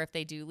 or if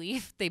they do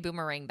leave, they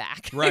boomerang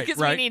back. Right, Because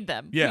right. we need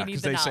them. Yeah,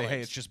 because they say,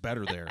 hey, it's just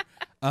better there.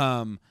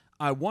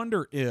 I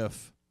wonder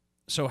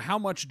how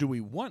much do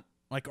we want,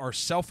 like our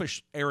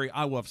selfish area?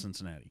 I love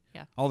Cincinnati.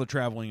 Yeah. All the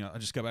traveling. I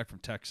just got back from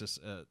Texas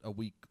a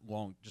week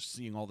long, just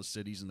seeing all the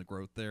cities and the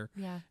growth there.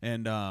 Yeah.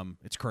 And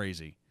it's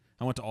crazy.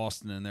 I went to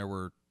Austin, and there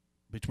were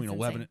between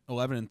It's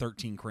 11 and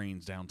 13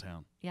 cranes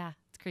downtown. Yeah,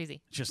 it's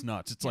crazy. It's just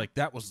nuts. It's like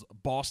that was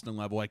Boston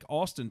level. Like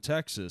Austin,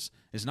 Texas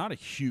is not a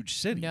huge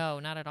city. No,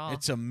 not at all.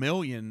 It's 1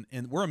 million,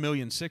 and we're 1.6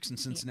 million in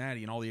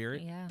Cincinnati and all the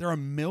area. Yeah. They're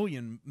 1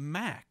 million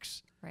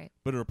max. Right.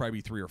 But it'll probably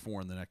be 3 or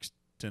 4 in the next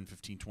 10,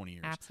 15, 20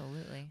 years.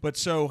 Absolutely. But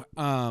so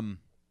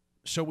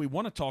we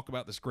want to talk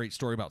about this great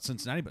story about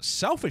Cincinnati, but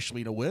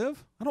selfishly to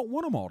live, I don't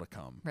want them all to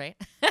come. Right.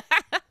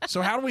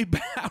 So how do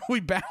we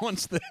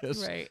balance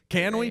this? Right.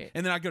 Can we? Right.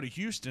 And then I go to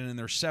Houston, and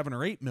there's 7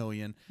 or 8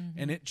 million,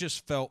 and it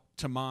just felt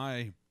to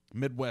my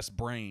Midwest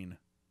brain,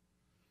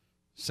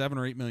 7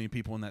 or 8 million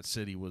people in that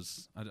city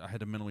was I had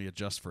to mentally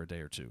adjust for a day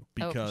or two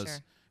because sure.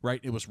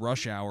 right, it was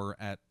rush hour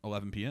at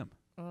 11 p.m.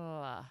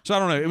 Ugh. So I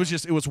don't know.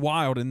 It was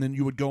wild, and then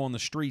you would go on the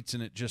streets,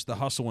 and it just the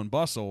hustle and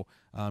bustle.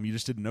 You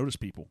just didn't notice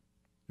people.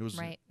 It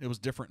was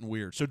different and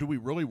weird. So do we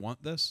really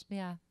want this?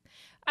 Yeah.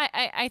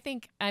 I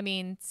think,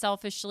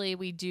 selfishly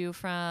we do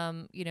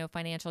from,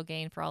 financial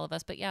gain for all of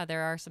us, but yeah,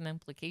 there are some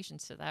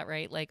implications to that,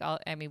 right? Like,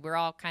 we're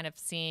all kind of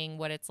seeing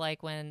what it's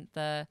like when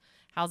the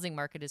housing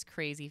market is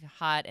crazy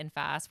hot and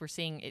fast. We're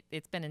seeing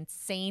it's been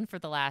insane for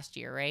the last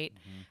year, right?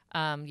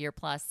 Mm-hmm. Year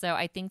plus. So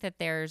I think that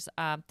there's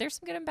some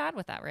good and bad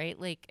with that, right?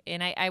 Like,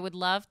 and I would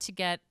love to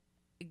get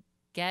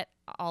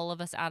all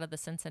of us out of the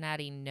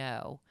Cincinnati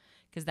no.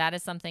 Because that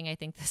is something I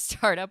think the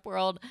startup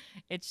world,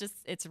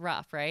 it's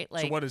rough, right?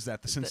 Like, so what is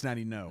that? The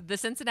Cincinnati no? The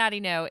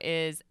Cincinnati no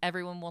is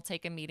everyone will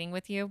take a meeting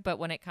with you, but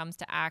when it comes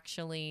to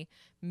actually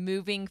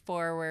moving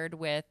forward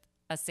with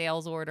a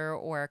sales order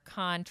or a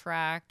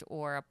contract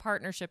or a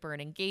partnership or an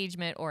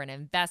engagement or an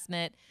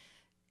investment,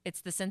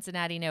 it's the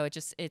Cincinnati no.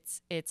 It's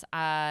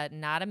not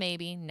a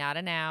maybe, not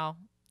a now.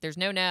 There's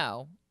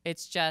no.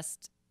 It's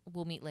just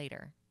we'll meet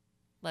later.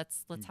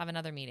 Let's have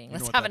another meeting.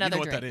 Let's have another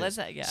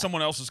drink.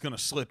 Someone else is going to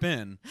slip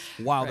in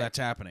while that's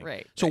happening.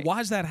 Right. So why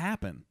does that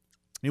happen?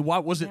 Why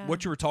was it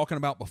what you were talking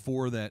about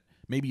before, that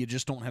maybe you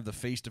just don't have the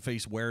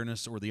face-to-face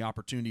awareness or the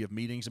opportunity of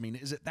meetings?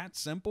 Is it that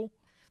simple?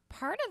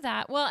 Part of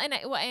that. Well,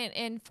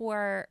 and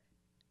for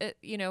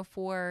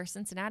for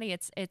Cincinnati,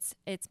 it's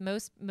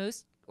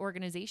most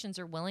organizations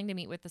are willing to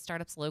meet with the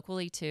startups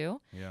locally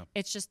too. Yeah.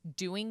 It's just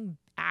doing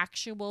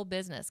actual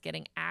business,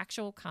 getting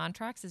actual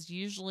contracts is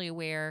usually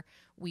where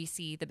we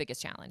see the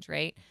biggest challenge,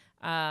 right?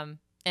 And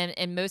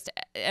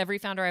every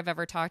founder I've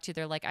ever talked to,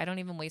 they're like, I don't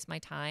even waste my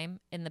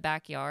time in the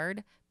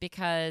backyard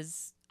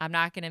because I'm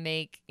not going to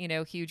make,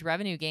 huge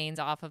revenue gains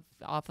off of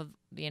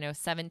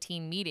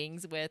 17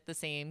 meetings with the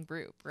same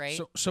group, right?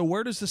 So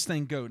where does this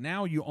thing go?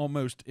 Now you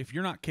almost, if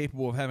you're not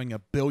capable of having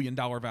 $1 billion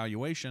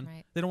valuation,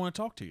 right, they don't want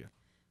to talk to you.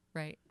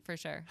 Right. For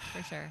sure.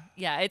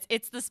 Yeah.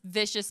 It's this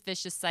vicious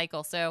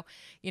cycle. So,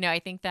 I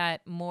think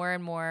that more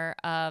and more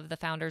of the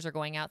founders are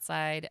going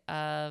outside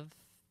of,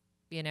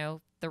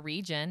 the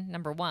region.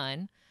 Number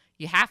one,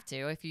 you have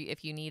to,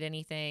 if you need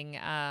anything,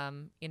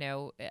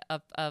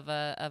 of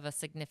a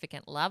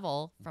significant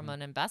level from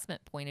an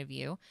investment point of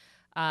view.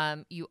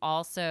 You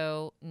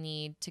also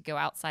need to go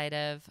outside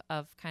of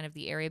kind of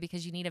the area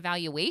because you need a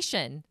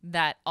valuation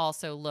that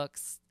also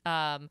looks,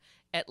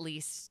 at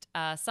least,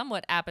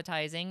 somewhat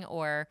appetizing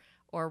or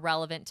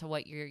relevant to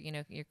what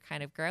you're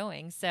kind of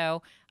growing.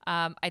 So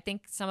I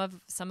think some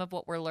of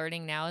what we're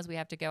learning now is we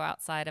have to go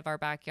outside of our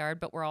backyard,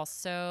 but we're all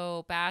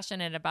so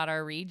passionate about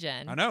our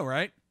region. I know,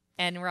 right?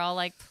 And we're all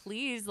like,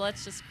 please,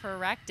 let's just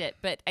correct it.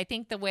 But I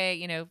think the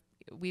way,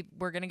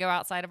 we're going to go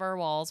outside of our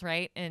walls,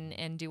 right?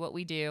 And do what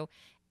we do.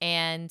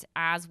 And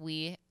as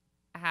we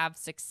have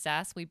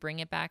success, we bring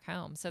it back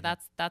home. So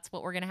that's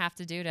what we're going to have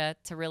to do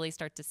to really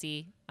start to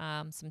see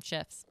some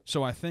shifts.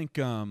 So I think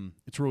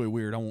it's really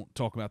weird. I won't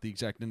talk about the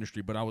exact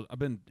industry, but I've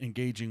been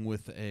engaging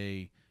with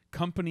a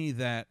company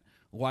that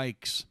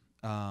likes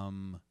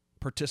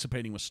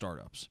participating with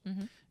startups.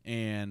 Mm-hmm.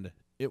 And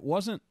it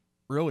wasn't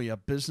really a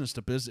business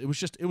to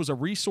business. It was a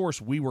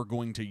resource we were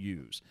going to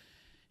use.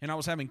 And I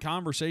was having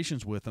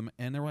conversations with them,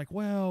 and they're like,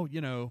 well,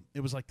 it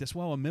was like this,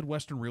 a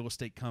Midwestern real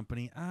estate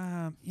company,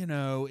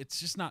 it's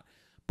just not.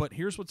 But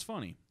here's what's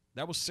funny.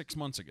 That was 6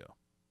 months ago.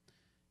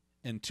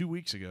 And 2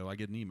 weeks ago, I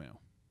get an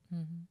email.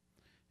 Mm-hmm.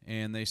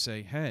 And they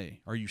say, hey,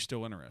 are you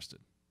still interested?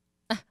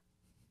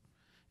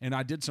 And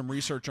I did some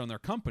research on their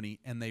company,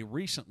 and they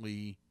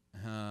recently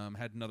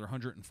had another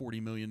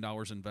 $140 million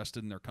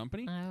invested in their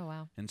company. Oh,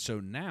 wow. And so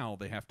now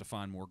they have to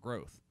find more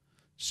growth.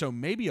 So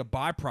maybe a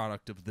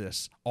byproduct of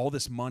this, all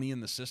this money in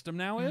the system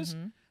now is,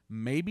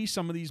 maybe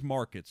some of these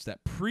markets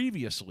that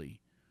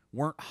previously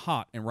weren't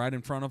hot and right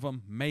in front of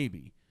them?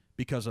 Maybe.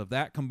 Because of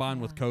that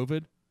combined with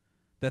COVID,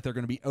 that they're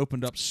going to be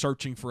opened up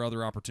searching for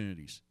other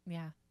opportunities.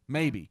 Yeah.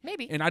 Maybe.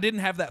 Maybe. And I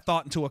didn't have that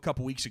thought until a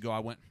couple weeks ago. I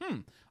went,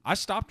 I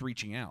stopped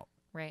reaching out.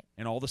 Right.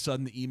 And all of a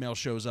sudden the email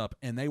shows up,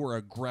 and they were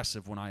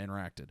aggressive when I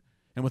interacted.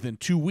 And within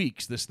 2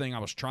 weeks, this thing I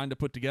was trying to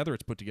put together,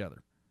 it's put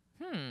together.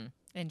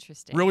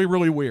 Interesting. Really,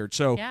 really weird.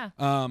 So, yeah.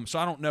 So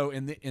I don't know.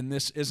 And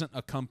this isn't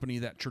a company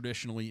that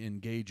traditionally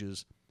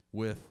engages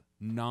with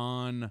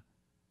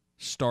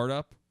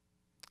non-startup,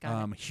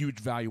 huge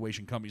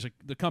valuation companies. Like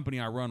the company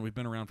I run, we've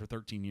been around for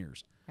 13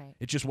 years. Right.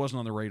 It just wasn't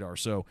on the radar.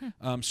 So,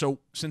 so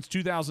since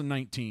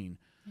 2019,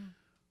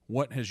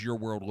 what has your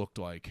world looked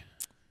like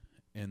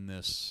in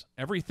this?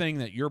 Everything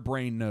that your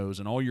brain knows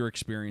and all your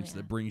experience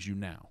that brings you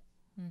now.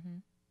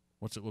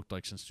 What's it looked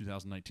like since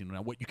 2019?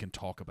 Now, what you can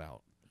talk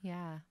about?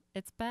 Yeah,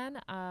 it's been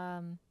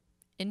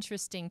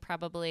interesting,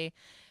 probably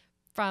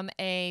from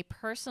a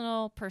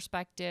personal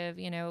perspective.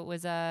 You know, it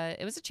was a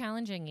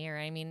challenging year.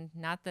 I mean,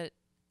 not that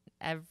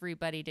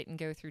everybody didn't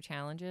go through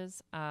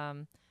challenges,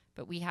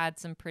 but we had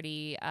some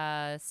pretty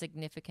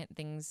significant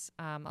things.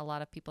 A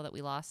lot of people that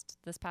we lost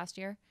this past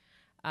year.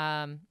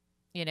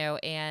 You know,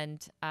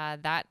 and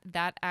that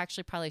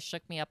actually probably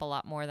shook me up a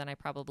lot more than I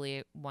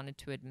probably wanted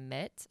to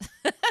admit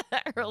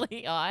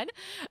early on.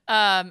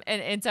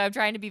 And so I'm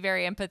trying to be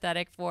very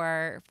empathetic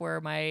for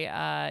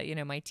my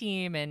my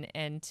team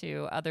and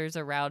to others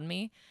around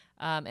me.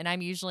 And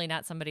I'm usually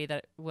not somebody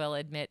that will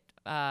admit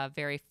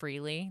very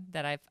freely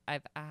that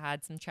I've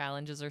had some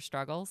challenges or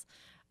struggles.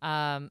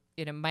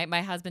 You know,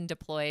 my husband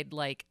deployed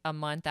like a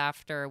month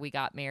after we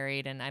got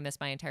married, and I missed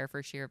my entire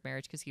first year of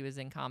marriage because he was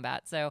in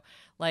combat. So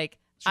like.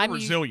 So I'm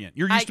resilient.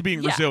 You're used to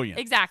being resilient.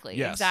 Exactly.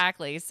 Yes.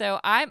 Exactly. So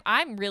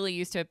I'm really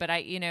used to it, but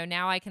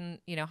now I can,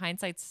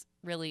 hindsight's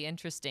really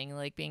interesting,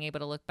 like being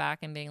able to look back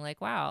and being like,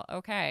 wow,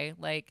 okay.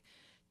 Like,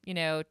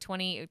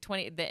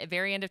 2020, the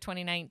very end of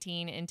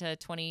 2019 into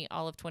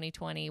all of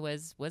 2020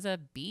 was a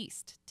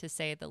beast, to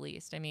say the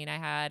least. I mean, I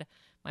had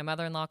my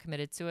mother-in-law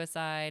committed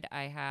suicide.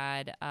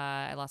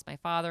 I lost my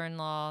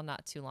father-in-law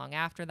not too long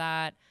after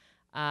that.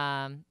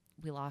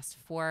 We lost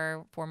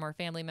four more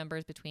family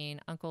members between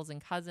uncles and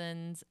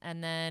cousins.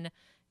 And then,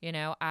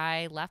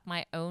 I left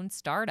my own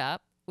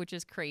startup, which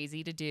is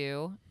crazy to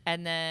do.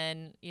 And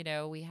then,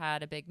 we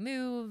had a big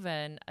move,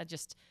 and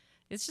it's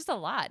just a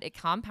lot. It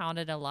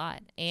compounded a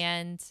lot.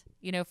 And,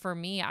 for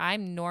me,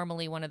 I'm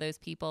normally one of those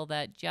people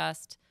that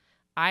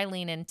I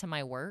lean into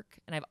my work,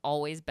 and I've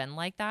always been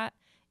like that.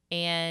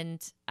 And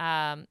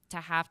to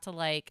have to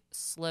like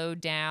slow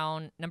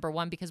down, number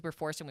one, because we're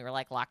forced and we were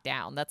like locked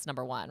down. That's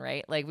number one,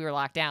 right? Like we were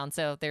locked down.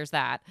 So there's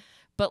that.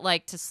 But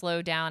like to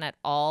slow down at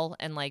all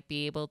and like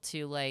be able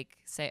to like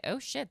say, oh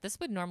shit,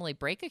 this would normally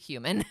break a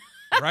human.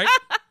 Right?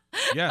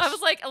 Yes. I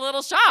was like a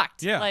little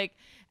shocked. Yeah. Like,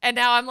 and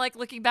now I'm like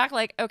looking back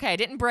like, okay, I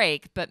didn't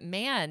break, but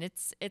man,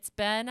 it's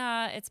been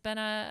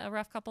a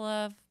rough couple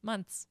of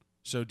months.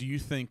 So do you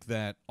think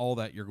that all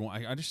that you're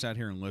going, I just sat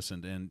here and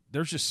listened, and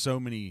there's just so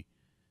many,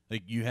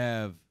 like you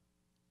have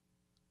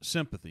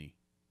sympathy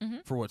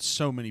for what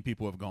so many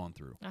people have gone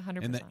through.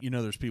 100%. And that,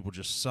 there's people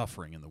just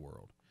suffering in the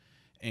world.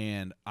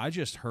 And I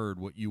just heard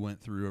what you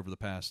went through over the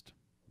past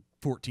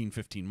 14,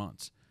 15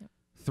 months. Yep.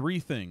 3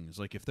 things,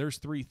 like if there's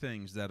 3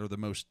 things that are the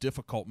most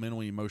difficult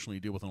mentally, emotionally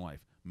to deal with in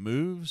life: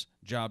 moves,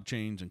 job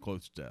change, and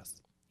close to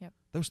death. Yep.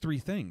 Those 3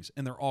 things.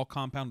 And they're all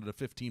compounded to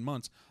 15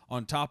 months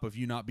on top of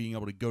you not being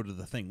able to go to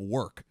the thing,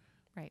 work,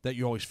 that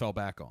you always fell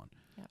back on.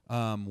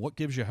 Yep. What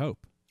gives you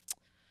hope?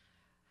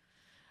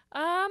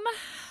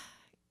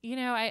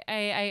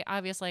 I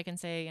obviously I can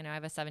say, I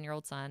have a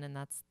 7-year-old son, and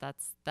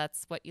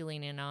that's what you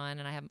lean in on.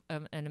 And I have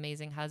an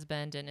amazing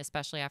husband, and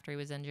especially after he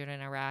was injured in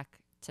Iraq,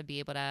 to be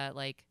able to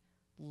like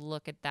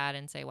look at that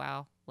and say,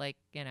 wow, like,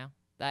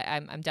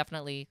 I'm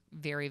definitely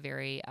very,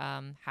 very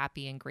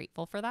happy and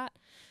grateful for that.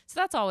 So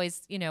that's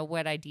always,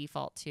 what I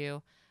default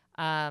to.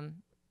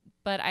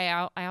 But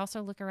I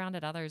also look around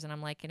at others, and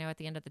I'm like, at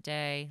the end of the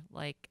day,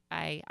 like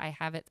I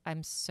have it.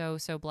 I'm so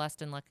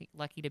blessed and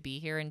lucky to be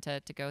here and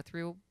to go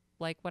through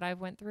like what I've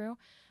went through.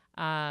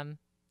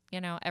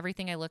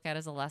 Everything I look at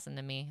is a lesson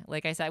to me.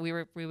 Like I said, we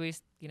had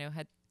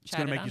chatted. It's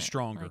gonna make you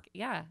stronger. Like,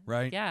 yeah.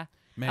 Right. Yeah.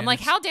 Man, I'm like,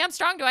 how damn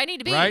strong do I need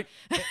to be? Right.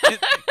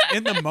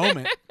 in the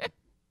moment,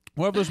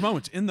 one of those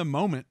moments. In the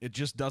moment, it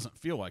just doesn't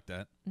feel like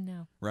that.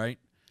 No. Right.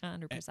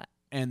 100%.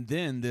 And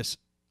then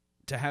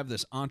to have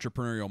this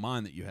entrepreneurial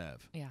mind that you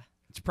have. Yeah.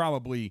 It's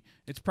probably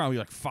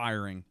like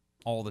firing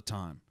all the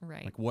time.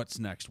 Right. Like, what's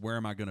next? Where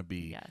am I going to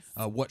be? Yes.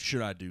 What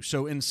should I do?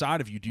 So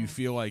inside of you, do you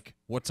feel like,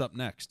 what's up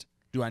next?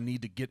 Do I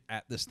need to get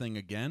at this thing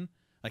again?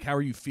 Like, how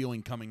are you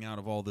feeling coming out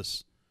of all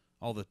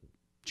the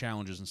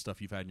challenges and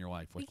stuff you've had in your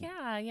life? Like,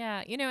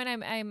 yeah.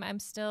 And I'm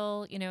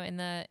still, in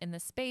the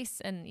space,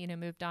 and,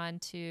 moved on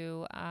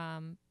to,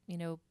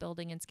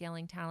 building and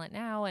scaling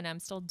TalentNow, and I'm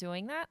still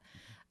doing that.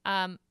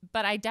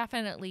 But I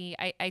definitely,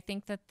 I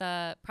think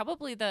that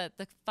probably the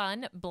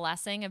fun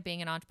blessing of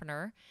being an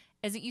entrepreneur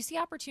is that you see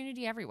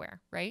opportunity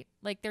everywhere, right?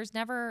 Like there's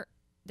never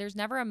there's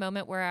never a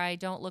moment where I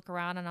don't look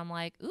around and I'm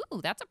like,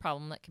 ooh, that's a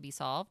problem that could be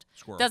solved.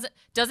 Squirrel.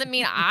 Doesn't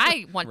mean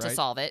I want to Right?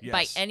 solve it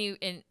Yes.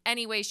 in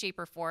any way, shape,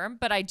 or form,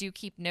 but I do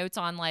keep notes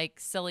on like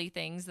silly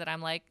things that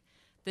I'm like,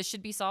 this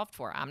should be solved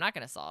for. I'm not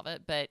going to solve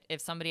it, but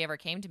if somebody ever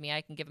came to me, I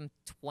can give them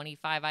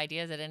 25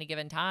 ideas at any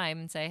given time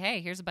and say,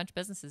 hey, here's a bunch of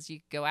businesses you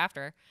could go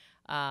after.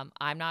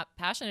 I'm not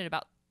passionate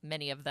about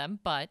many of them,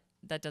 but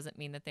that doesn't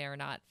mean that they are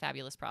not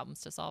fabulous problems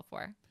to solve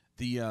for.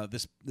 The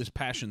this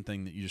passion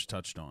thing that you just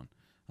touched on.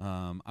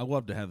 I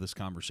love to have this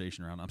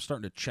conversation around. I'm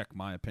starting to check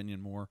my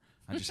opinion more.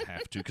 I just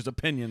have to, because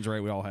opinions,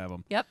 right? We all have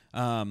them. Yep.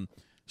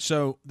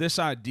 So this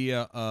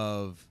idea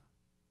of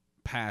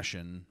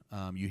passion,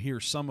 you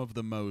hear some of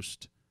the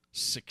most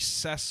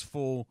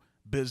successful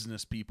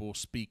business people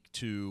speak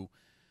to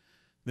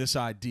this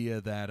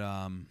idea that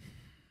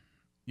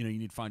you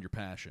need to find your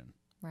passion.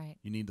 Right.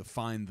 You need to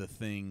find the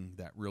thing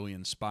that really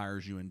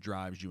inspires you and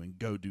drives you, and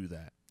go do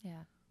that.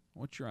 Yeah.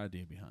 What's your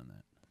idea behind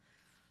that?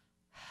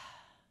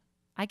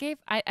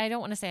 I don't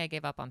want to say I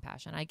gave up on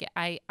passion.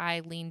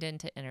 I leaned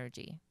into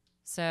energy.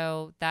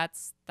 So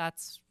that's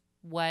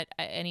what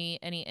any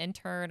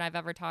intern I've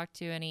ever talked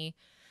to, any,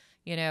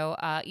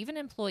 even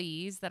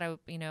employees that I,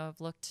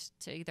 have looked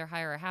to either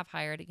hire or have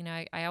hired,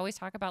 I always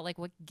talk about like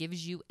what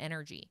gives you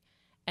energy.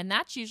 And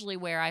that's usually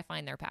where I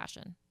find their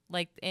passion.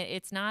 Like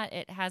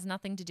it has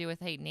nothing to do with,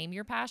 hey, name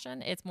your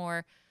passion. It's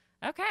more,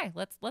 okay,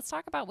 let's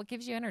talk about what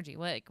gives you energy.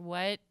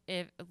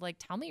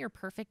 Tell me your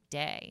perfect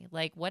day.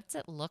 Like, what's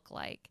it look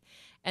like?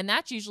 And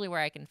that's usually where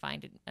I can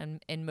find it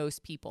in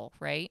most people,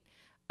 right?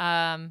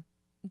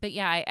 But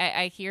yeah,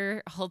 I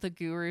hear all the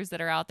gurus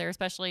that are out there,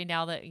 especially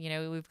now that,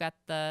 we've got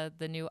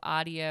the new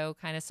audio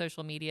kind of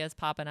social medias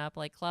popping up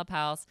like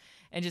Clubhouse,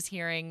 and just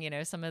hearing,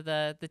 some of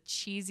the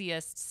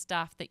cheesiest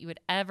stuff that you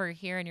would ever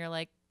hear. And you're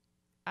like,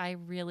 I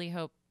really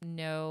hope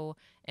no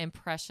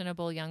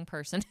impressionable young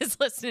person is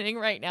listening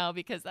right now,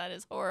 because that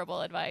is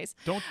horrible advice.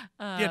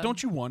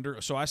 Don't you wonder?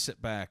 So I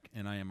sit back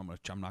and I'm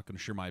not going to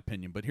share my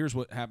opinion, but here's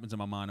what happens in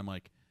my mind. I'm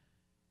like,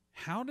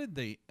 how did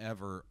they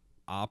ever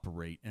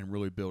operate and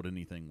really build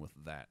anything with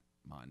that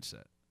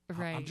mindset?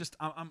 Right.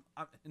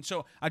 And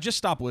so I just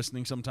stop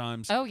listening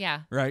sometimes. Oh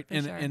yeah. Right. For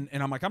And, sure. and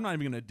I'm like, I'm not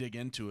even going to dig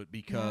into it,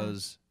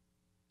 because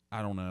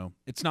I don't know.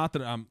 It's not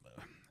that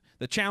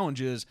the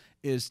challenge is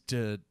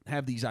to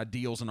have these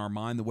ideals in our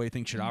mind, the way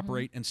things should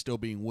operate, and still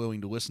being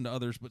willing to listen to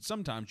others. But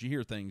sometimes you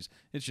hear things,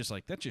 it's just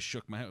like, that just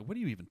shook my head. What are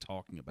you even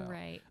talking about?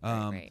 Right.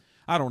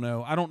 I don't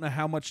know. I don't know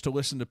how much to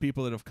listen to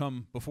people that have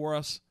come before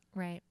us.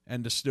 Right.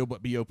 And to still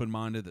but be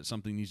open-minded that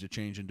something needs to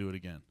change and do it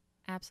again.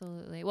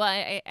 Absolutely. Well,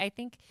 I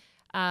think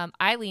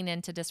I lean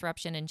into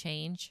disruption and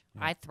change.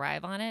 Yeah. I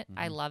thrive on it.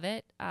 I love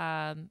it.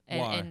 Why?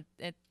 And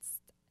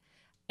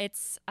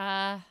it's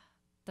the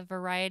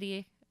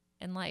variety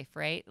in life,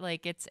 right?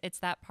 Like it's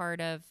that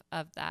part of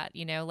that,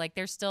 like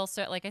there's still,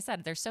 so like I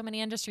said, there's so many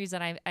industries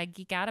that I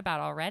geek out about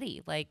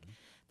already. Like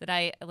that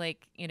I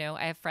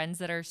have friends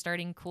that are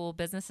starting cool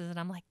businesses, and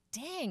I'm like,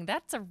 dang,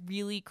 that's a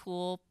really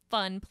cool,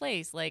 fun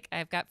place. Like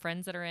I've got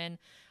friends that are in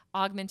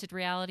augmented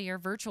reality or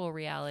virtual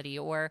reality,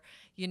 or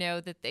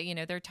that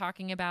they're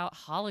talking about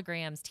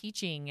holograms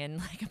teaching, and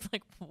like I'm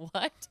like,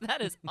 what?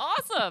 That is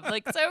awesome.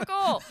 Like so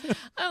cool.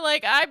 I'm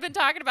like, I've been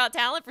talking about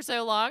talent for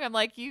so long. I'm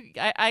like,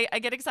 I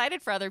get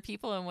excited for other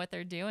people and what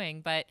they're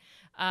doing. But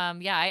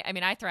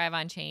I thrive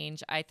on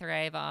change. I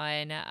thrive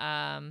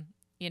on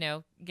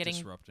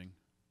getting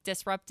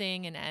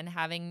disrupting and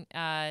having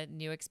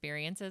new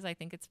experiences. I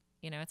think it's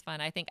fun.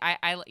 I think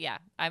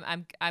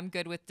I'm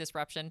good with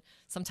disruption,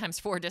 sometimes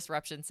for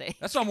disruption's sake.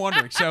 That's what I'm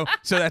wondering. So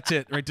that's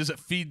it, right? Does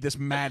it feed this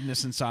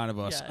madness inside of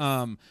us?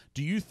 Yes.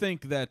 Do you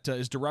think that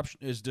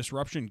is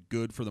disruption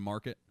good for the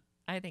market?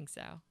 I think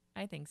so.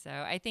 I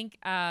think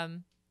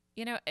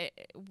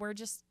we're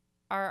just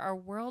our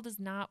world is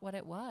not what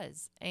it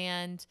was,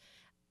 and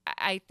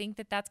I think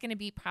that's going to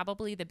be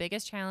probably the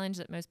biggest challenge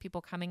that most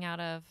people coming out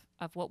of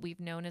what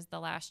we've known as the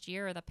last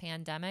year, or the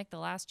pandemic. The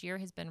last year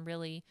has been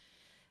really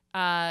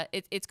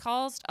it's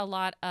caused a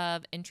lot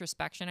of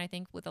introspection, I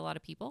think, with a lot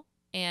of people,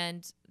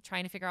 and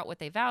trying to figure out what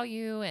they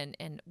value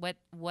and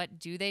what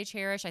do they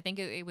cherish. I think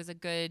it was a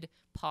good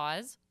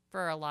pause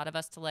for a lot of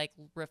us to like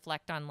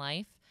reflect on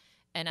life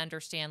and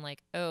understand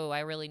like, oh, I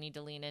really need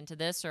to lean into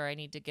this, or I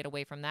need to get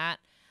away from that.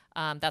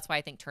 That's why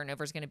I think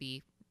turnover is going to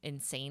be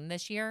insane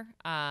this year,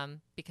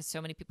 because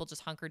so many people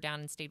just hunkered down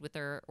and stayed with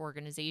their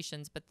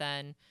organizations. But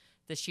then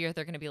this year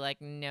they're going to be like,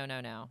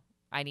 no.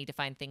 I need to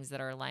find things that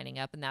are lining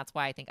up. And that's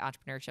why I think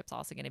entrepreneurship is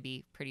also going to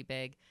be pretty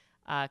big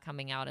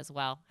coming out as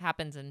well.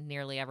 Happens in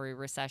nearly every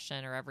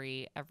recession or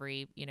every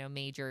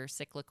major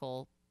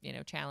cyclical,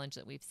 challenge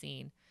that we've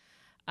seen.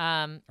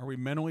 Are we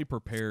mentally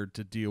prepared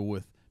to deal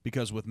with,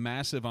 because with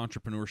massive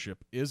entrepreneurship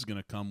is going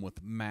to come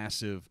with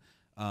massive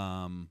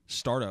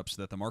startups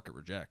that the market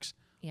rejects.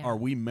 Yeah. Are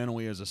we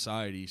mentally as a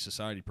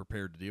society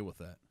prepared to deal with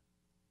that?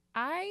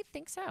 I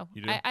think so.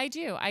 You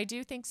do? I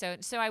do think so.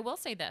 So I will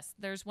say this.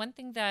 There's one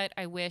thing that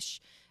I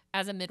wish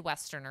as a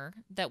Midwesterner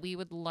that we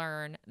would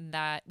learn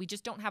that we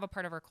just don't have a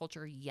part of our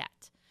culture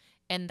yet.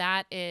 And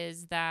that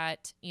is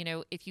that,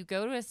 if you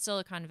go to a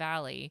Silicon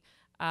Valley,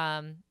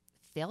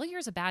 failure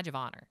is a badge of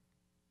honor.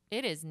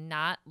 It is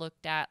not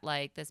looked at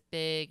like this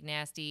big,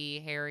 nasty,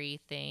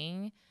 hairy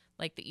thing,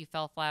 like that you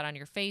fell flat on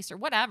your face or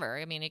whatever.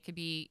 I mean, it could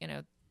be,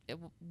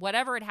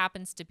 whatever it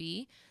happens to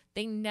be.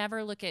 They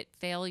never look at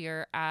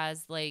failure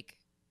as like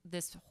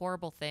this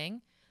horrible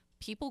thing.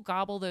 People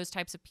gobble those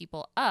types of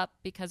people up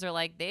because they're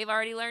like, they've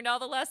already learned all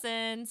the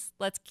lessons.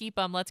 Let's keep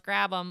them. Let's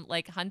grab them.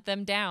 Like hunt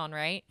them down,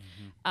 right?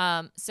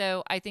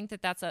 So I think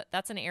that's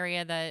an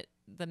area that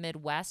the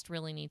Midwest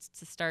really needs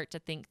to start to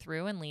think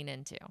through and lean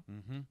into.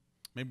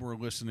 Maybe we're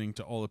listening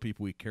to all the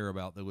people we care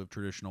about that live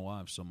traditional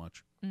lives so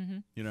much.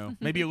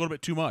 Maybe a little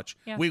bit too much.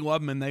 Yeah. We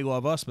love them and they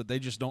love us, but they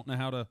just don't know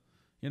how to,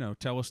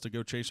 tell us to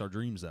go chase our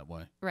dreams that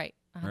way. Right.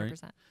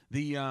 100%.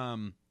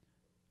 Right?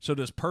 So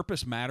does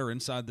purpose matter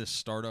inside this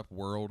startup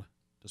world?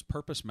 Does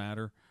purpose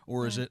matter,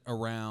 or is it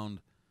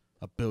around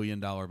 $1 billion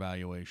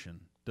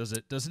valuation? Does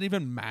it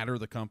even matter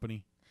the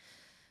company?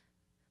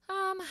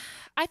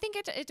 I think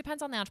it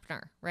depends on the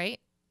entrepreneur, right?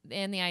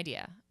 And the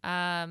idea.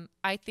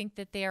 I think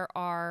that there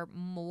are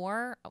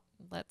more,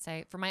 let's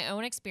say, from my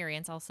own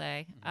experience, I'll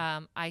say,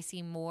 I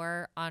see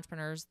more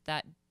entrepreneurs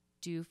that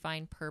do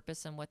find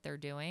purpose in what they're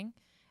doing,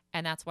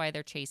 and that's why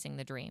they're chasing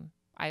the dream.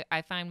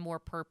 I find more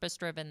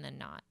purpose-driven than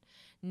not.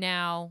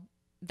 Now,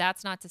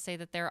 that's not to say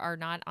that there are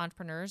not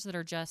entrepreneurs that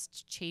are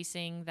just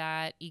chasing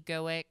that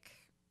egoic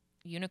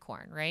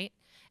unicorn, right?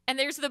 And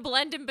there's the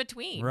blend in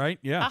between. Right,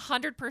 yeah.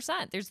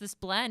 100%. There's this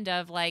blend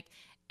of like,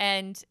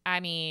 and I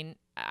mean,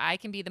 I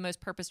can be the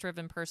most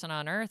purpose-driven person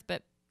on earth,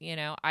 but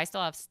I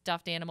still have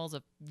stuffed animals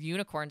of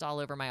unicorns all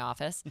over my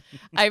office.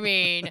 I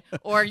mean,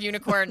 or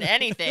unicorn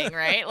anything,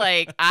 right?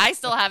 Like I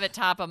still have it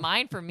top of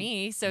mind for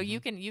me. So you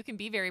can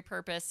be very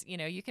purpose,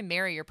 you can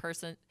marry your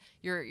person,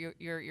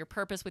 your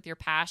purpose with your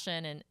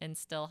passion and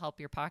still help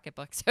your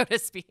pocketbook, so to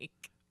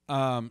speak.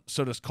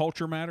 So does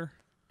culture matter?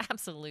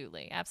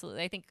 Absolutely.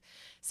 Absolutely. I think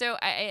so.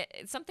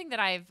 It's something that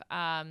I've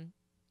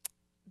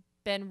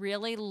been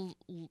really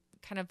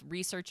kind of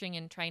researching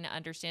and trying to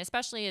understand,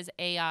 especially as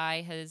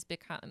AI has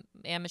become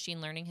and machine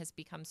learning has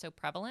become so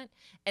prevalent,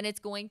 and it's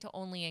going to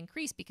only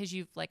increase because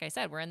like I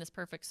said, we're in this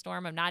perfect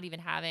storm of not even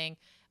having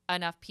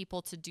enough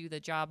people to do the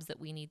jobs that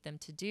we need them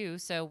to do.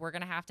 So we're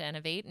going to have to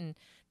innovate, and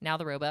now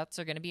the robots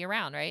are going to be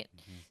around, right?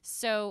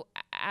 So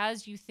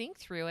as you think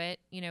through it,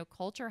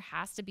 culture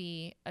has to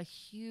be a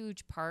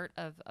huge part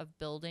of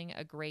building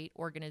a great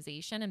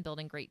organization and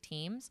building great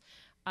teams.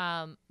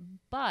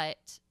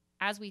 But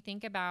as we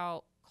think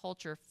about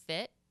culture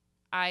fit,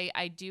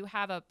 I do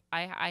have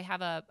I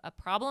have a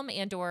problem,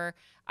 and or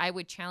I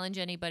would challenge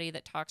anybody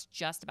that talks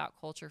just about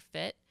culture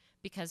fit,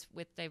 because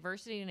with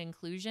diversity and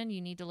inclusion,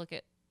 you need to look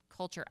at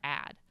culture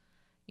add.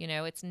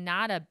 It's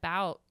not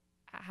about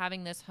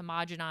having this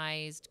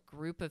homogenized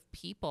group of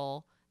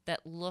people that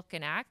look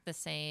and act the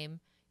same.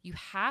 You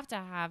have to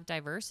have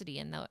diversity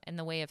in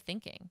the way of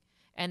thinking,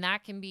 and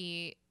that can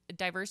be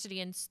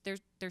diversity. And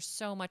there's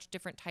so much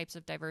different types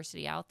of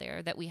diversity out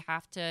there that we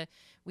have to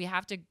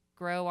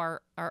grow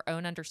our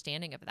own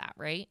understanding of that,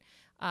 right?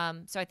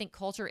 So I think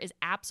culture is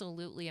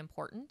absolutely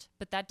important,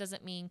 but that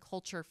doesn't mean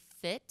culture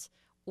fit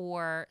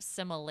or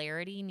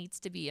similarity needs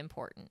to be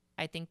important.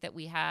 I think that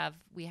we have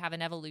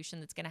an evolution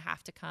that's going to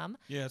have to come.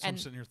 Yeah, that's what I'm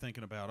sitting here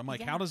thinking about. I'm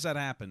like, how does that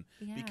happen?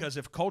 Yeah. Because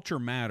if culture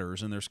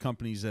matters, and there's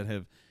companies that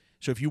have,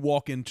 so if you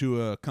walk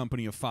into a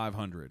company of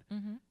 500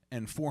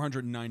 and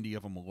 490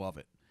 of them love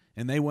it,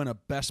 and they win a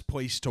best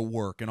place to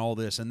work and all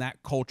this, and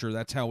that culture,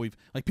 that's how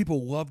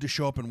people love to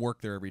show up and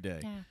work there every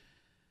day. Yeah.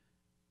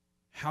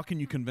 How can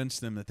you convince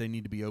them that they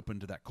need to be open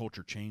to that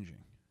culture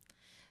changing?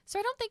 So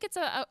I don't think it's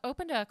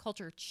open to a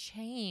culture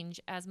change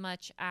as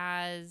much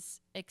as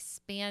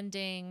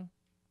expanding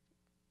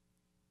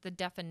the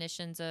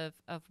definitions of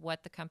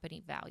what the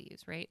company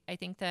values, right? I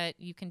think that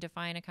you can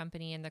define a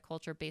company and the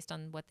culture based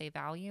on what they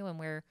value and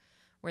where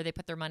they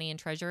put their money and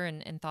treasure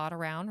and thought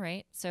around,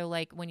 right? So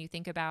like when you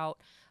think about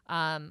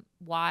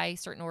why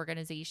certain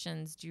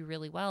organizations do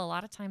really well, a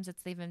lot of times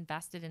they've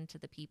invested into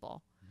the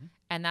people.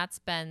 And that's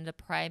been the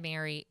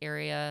primary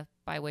area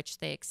by which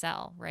they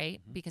excel, right?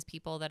 Because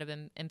people that have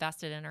been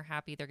invested in are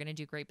happy, they're going to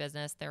do great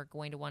business, they're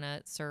going to want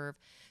to serve.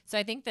 So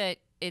I think that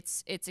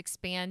it's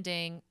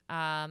expanding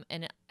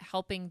and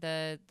helping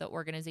the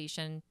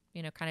organization,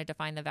 kind of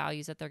define the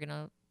values that they're going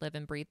to live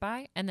and breathe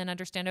by, and then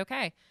understand,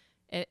 okay,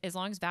 as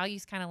long as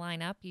values kind of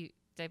line up,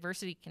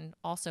 diversity can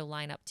also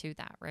line up to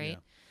that, right?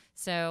 Yeah.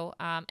 So,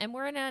 and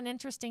we're in an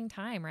interesting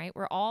time, right?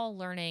 We're all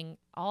learning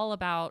all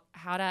about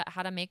how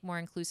to make more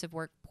inclusive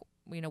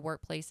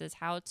workplaces,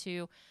 how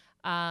to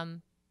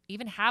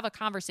even have a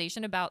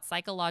conversation about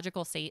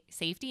psychological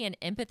safety and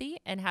empathy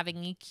and having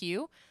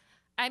EQ.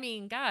 I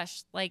mean,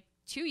 gosh, like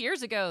 2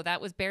 years ago,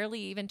 that was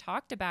barely even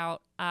talked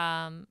about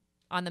on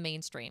the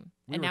mainstream,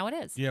 now it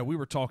is. Yeah, we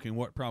were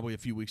talking probably a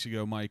few weeks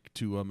ago, Mike,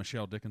 to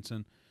Michelle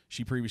Dickinson.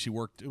 She previously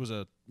worked. It was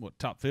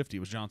top 50. It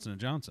was Johnson &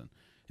 Johnson.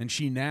 And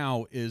she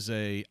now is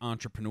a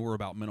entrepreneur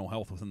about mental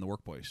health within the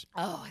workplace.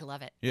 Oh, I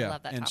love it. Yeah. I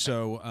love that and topic.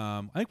 So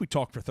I think we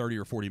talked for 30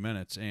 or 40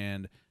 minutes,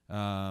 and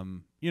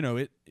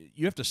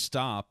you have to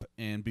stop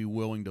and be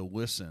willing to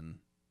listen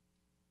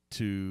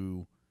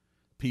to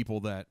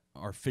people that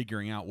are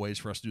figuring out ways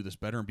for us to do this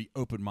better and be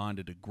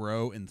open-minded to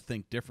grow and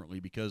think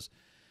differently, because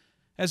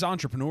as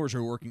entrepreneurs who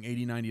are working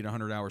 80, 90 to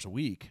 100 hours a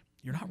week,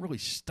 you're not really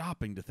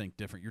stopping to think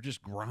different. You're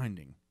just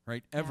grinding,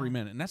 right? Every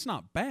minute. And that's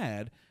not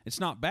bad. It's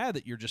not bad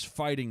that you're just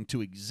fighting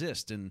to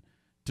exist and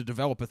to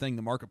develop a thing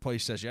the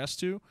marketplace says yes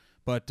to.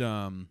 But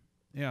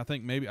I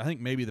think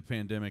maybe the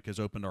pandemic has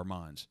opened our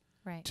minds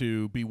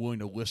to be willing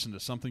to listen to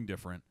something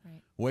different,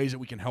 ways that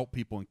we can help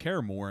people and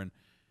care more. And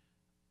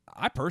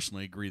I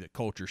personally agree that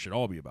culture should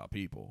all be about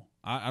people.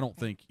 I don't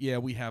think,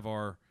 we have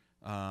our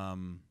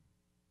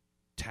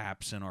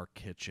taps in our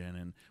kitchen,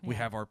 and we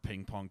have our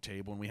ping pong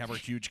table, and we have our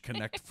huge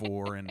Connect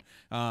Four, and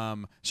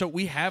so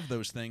we have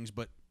those things,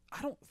 but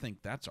I don't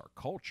think that's our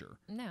culture.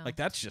 No. Like,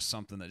 that's just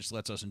something that just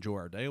lets us enjoy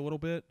our day a little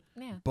bit.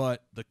 Yeah.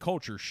 But the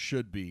culture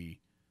should be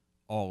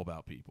all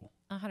about people.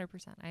 100%.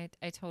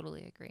 I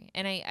totally agree.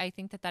 And I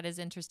think that is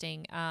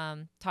interesting,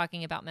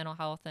 talking about mental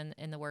health and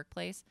in the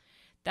workplace.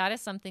 That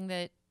is something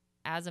that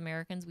as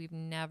Americans, we've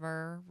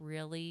never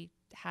really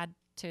had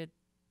to,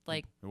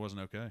 like, it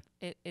wasn't okay.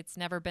 It's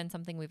never been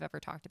something we've ever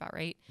talked about,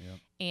 right? Yep.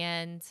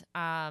 And,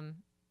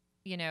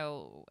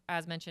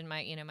 as mentioned,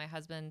 my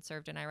husband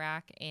served in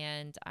Iraq,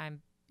 and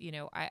I'm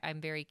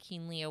very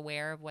keenly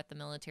aware of what the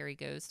military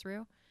goes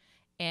through,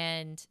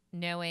 and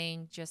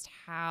knowing just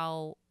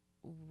how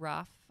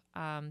rough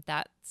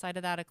that side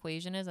of that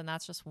equation is. And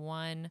that's just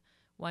one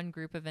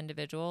group of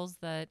individuals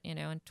that,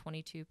 and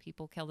 22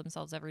 people kill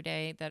themselves every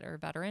day that are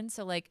veterans.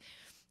 So, like,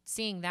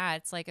 seeing that,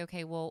 it's like,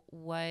 okay, well,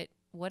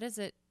 what is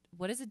it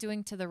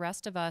doing to the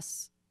rest of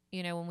us,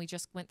 when we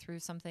just went through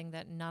something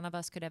that none of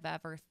us could have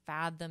ever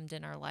fathomed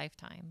in our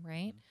lifetime,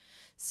 right?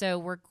 Mm-hmm. So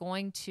we're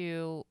going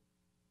to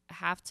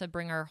have to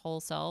bring our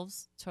whole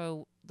selves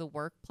to the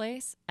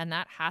workplace, and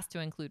that has to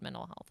include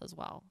mental health as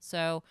well.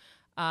 So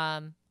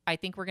I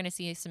think we're going to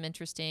see some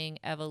interesting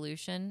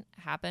evolution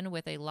happen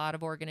with a lot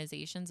of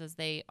organizations as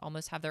they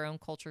almost have their own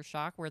culture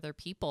shock, where their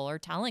people are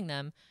telling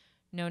them,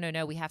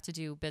 no, we have to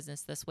do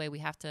business this way. We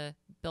have to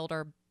build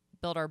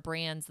our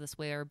brands this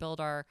way, or build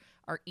our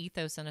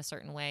ethos in a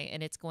certain way.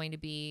 And it's going to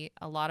be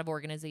a lot of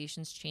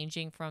organizations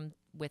changing from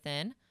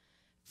within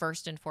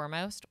first and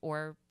foremost,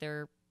 or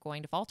they're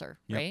going to falter,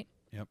 right?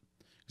 Yep.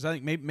 Because I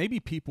think maybe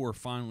people are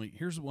finally,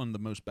 here's one of the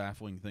most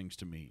baffling things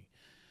to me,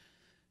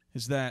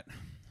 is that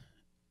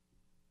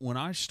when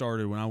I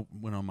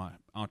went on my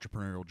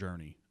entrepreneurial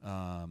journey,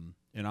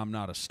 and I'm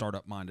not a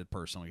startup-minded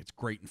person. Like, it's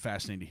great and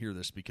fascinating to hear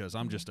this, because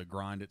I'm just a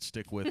grind it,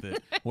 stick with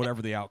it,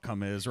 whatever the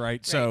outcome is,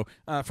 right? So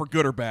for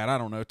good or bad, I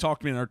don't know.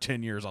 Talk to me in another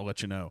 10 years, I'll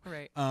let you know.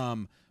 Right.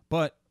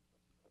 But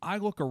I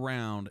look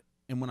around,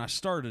 and when I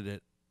started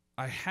it,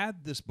 I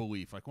had this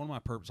belief, like, one of my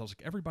purposes, I was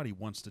like, everybody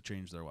wants to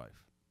change their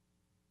life.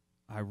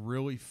 I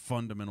really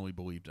fundamentally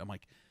believed. I'm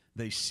like,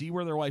 they see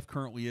where their life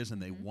currently is,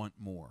 and they want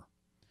more.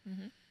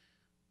 Mm-hmm.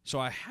 So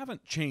I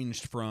haven't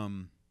changed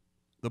from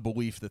the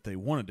belief that they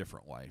want a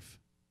different life.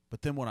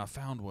 But then what I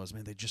found was,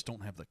 man, they just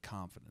don't have the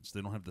confidence.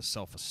 They don't have the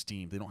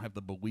self-esteem. They don't have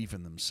the belief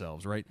in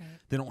themselves, right?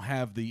 They don't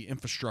have the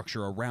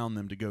infrastructure around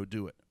them to go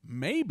do it.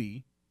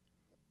 Maybe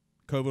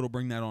COVID will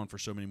bring that on for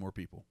so many more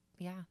people.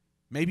 Yeah.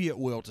 Maybe it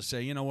will, to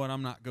say, you know what,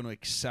 I'm not going to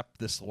accept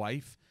this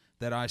life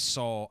that I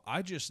saw.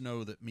 I just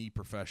know that me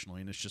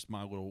professionally, and it's just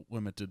my little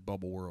limited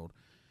bubble world,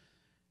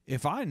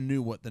 if I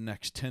knew what the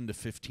next 10 to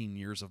 15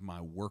 years of my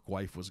work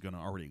life was going to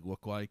already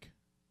look like,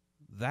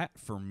 that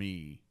for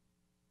me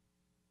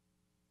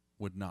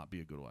would not be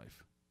a good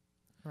life.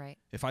 Right.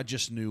 If I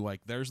just knew,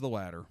 like, there's the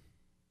ladder.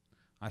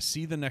 I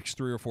see the next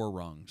 3 or 4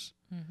 rungs.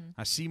 Mm-hmm.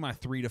 I see my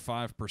 3 to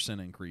 5%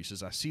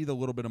 increases. I see the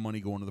little bit of money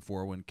going to the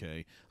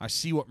 401k. I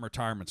see what my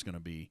retirement's going to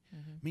be.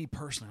 Mm-hmm. Me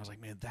personally, I was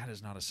like, man, that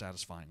is not a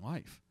satisfying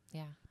life.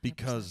 Yeah. 100%.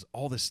 Because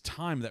all this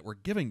time that we're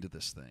giving to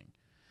this thing.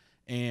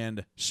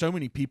 And so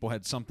many people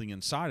had something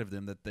inside of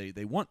them that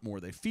they want more.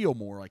 They feel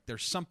more. Like,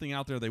 there's something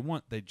out there they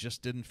want. They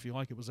just didn't feel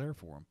like it was there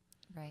for them.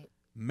 Right.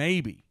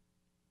 Maybe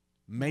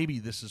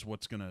this is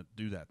what's going to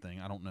do that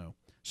thing. I don't know.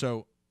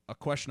 So a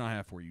question I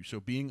have for you. So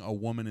being a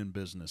woman in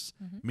business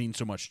means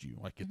so much to you.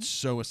 Like, it's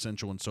so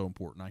essential and so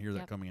important. I hear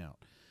that coming out.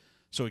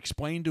 So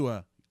explain to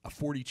a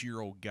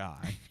 42-year-old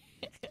guy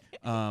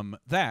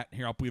that,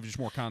 here, I'll give you just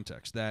more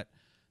context, that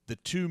the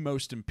two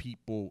most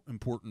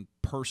important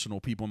personal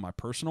people in my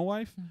personal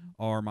life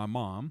are my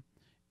mom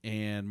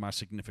and my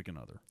significant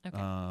other. Okay.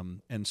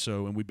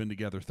 And we've been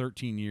together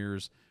 13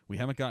 years. We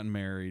haven't gotten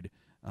married.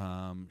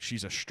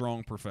 She's a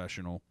strong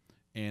professional.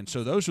 And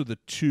so those are the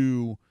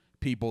two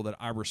people that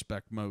I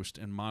respect most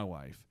in my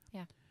life.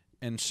 Yeah.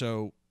 And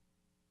so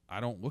I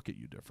don't look at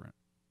you different.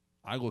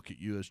 I look at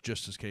you as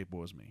just as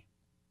capable as me.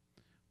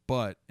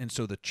 And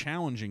so the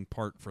challenging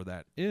part for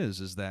that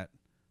is that,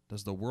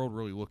 does the world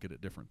really look at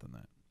it different than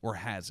that? Or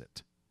has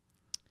it?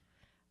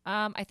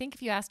 I think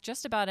if you ask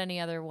just about any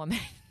other woman,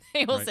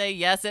 they will say,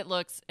 yes, it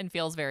looks and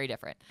feels very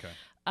different.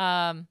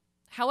 Okay.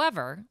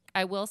 However,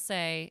 I will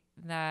say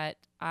that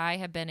I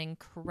have been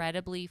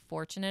incredibly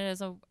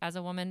fortunate as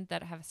a woman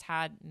that has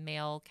had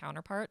male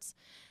counterparts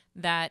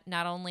that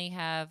not only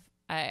have,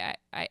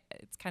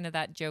 it's kind of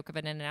that joke of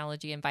an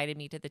analogy, invited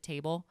me to the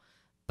table,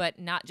 but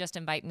not just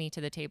invite me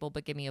to the table,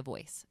 but give me a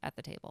voice at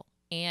the table.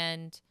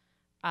 And,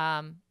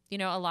 you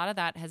know, a lot of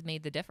that has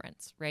made the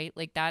difference, right?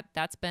 Like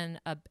that's been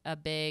a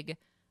big,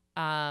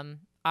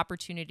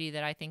 opportunity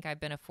that I think I've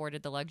been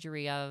afforded the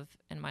luxury of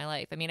in my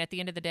life. I mean, at the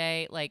end of the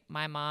day, like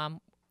my mom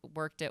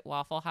worked at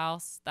Waffle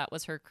House. That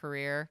was her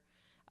career.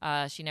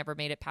 She never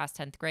made it past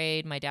 10th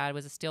grade. My dad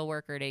was a steel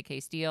worker at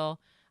AK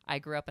Steel. I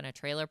grew up in a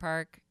trailer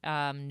park.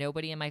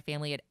 Nobody in my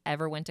family had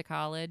ever went to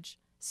college.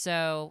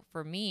 So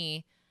for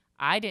me,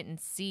 I didn't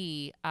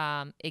see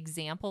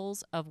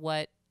examples of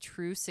what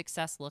true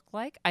success looked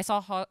like. I saw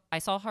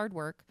hard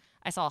work.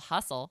 I saw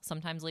hustle,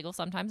 sometimes legal,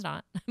 sometimes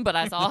not, but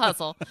I saw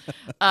hustle.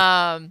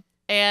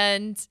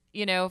 And,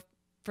 you know,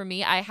 for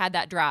me, I had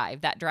that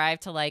drive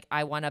to like,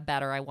 I want a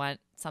better, I want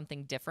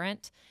something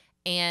different.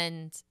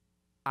 And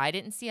I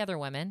didn't see other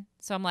women.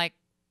 So I'm like,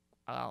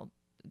 well,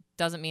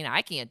 doesn't mean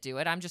I can't do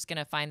it. I'm just going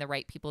to find the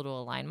right people to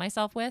align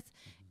myself with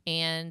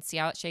and see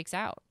how it shakes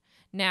out.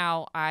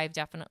 Now, I've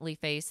definitely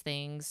faced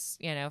things,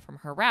 you know, from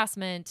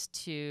harassment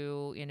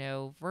to, you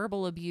know,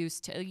 verbal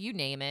abuse to you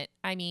name it.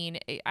 I mean,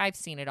 I've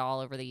seen it all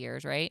over the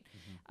years, right?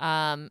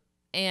 And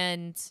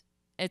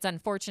it's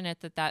unfortunate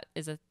that that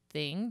is a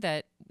thing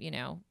that, you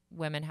know,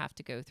 women have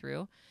to go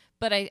through.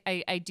 But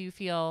I do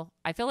feel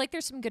like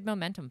there's some good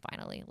momentum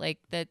finally, like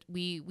that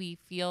we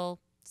feel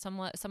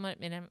somewhat,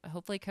 and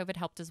hopefully COVID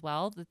helped as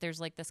well, that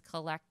there's like this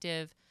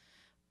collective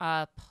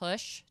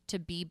push to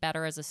be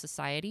better as a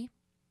society.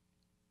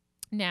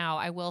 Now,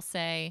 I will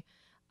say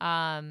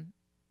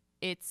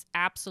it's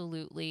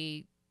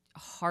absolutely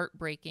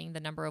heartbreaking,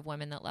 the number of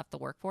women that left the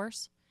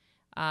workforce.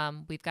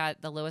 We've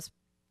got the lowest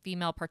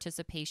female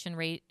participation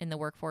rate in the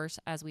workforce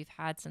as we've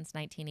had since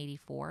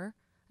 1984,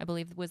 I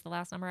believe was the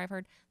last number I've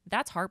heard.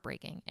 That's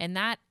heartbreaking. And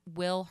that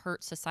will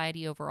hurt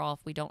society overall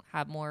if we don't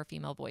have more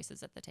female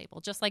voices at the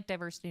table, just like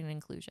diversity and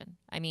inclusion.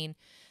 I mean,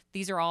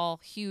 these are all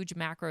huge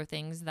macro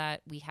things that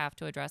we have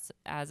to address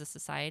as a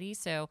society.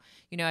 So,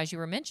 you know, as you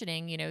were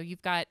mentioning, you know,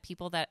 you've got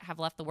people that have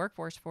left the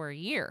workforce for a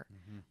year.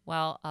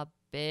 Well, a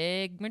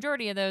big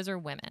majority of those are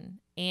women.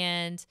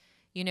 And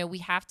you know, we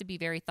have to be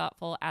very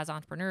thoughtful as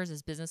entrepreneurs,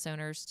 as business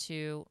owners,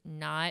 to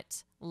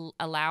not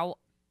allow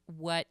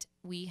what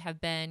we have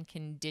been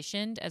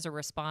conditioned as a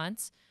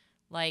response,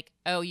 like,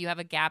 oh, you have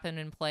a gap in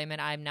employment,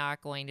 I'm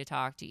not going to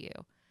talk to you.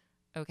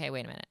 Okay,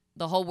 wait a minute.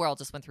 The whole world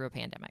just went through a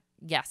pandemic.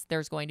 Yes,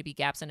 there's going to be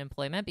gaps in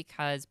employment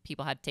because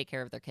people had to take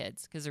care of their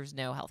kids because there's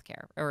no health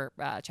care or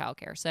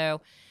childcare.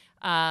 So,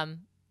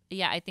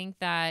 yeah, I think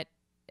that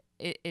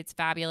it's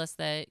fabulous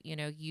that, you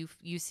know,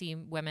 you see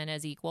women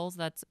as equals.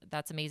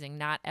 That's amazing.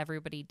 Not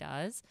everybody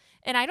does.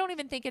 And I don't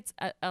even think it's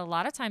a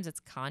lot of times it's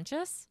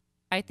conscious.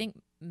 I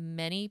think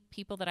many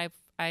people that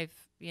I've,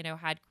 you know,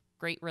 had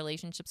great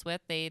relationships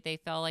with, they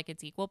feel like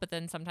it's equal, but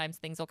then sometimes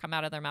things will come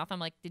out of their mouth. I'm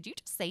like, did you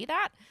just say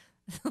that?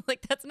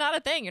 Like, that's not a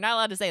thing. You're not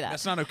allowed to say that.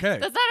 That's not okay.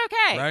 That's not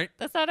okay. Right?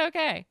 That's not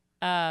okay.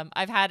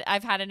 I've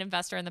had an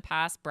investor in the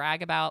past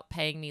brag about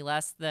paying me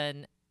less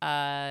than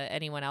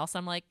anyone else.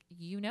 I'm like,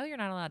 you know, you're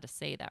not allowed to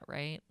say that,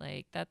 right?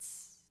 Like,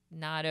 that's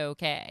not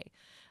okay.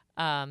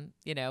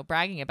 You know,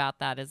 bragging about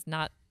that is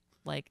not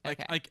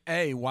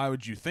okay. Why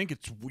would you think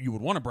you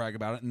would want to brag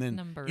about it? And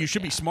then you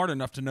should be smart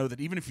enough to know that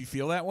even if you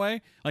feel that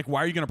way, like,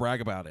 why are you going to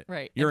brag about it?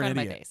 Right. You're in an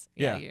front idiot. Of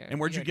my face. Yeah. And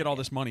where'd you get all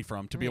this money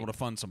from to be able to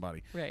fund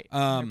somebody? Right.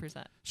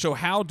 100%.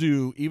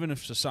 So even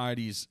if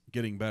society's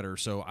getting better,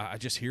 so I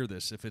just hear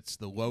this, if it's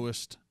the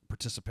lowest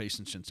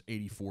participation since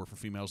 84 for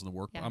females in the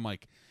work, I'm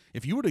like,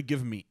 if you would have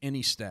given me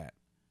any stat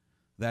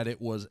that it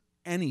was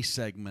any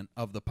segment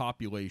of the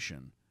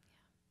population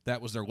that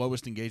was their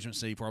lowest engagement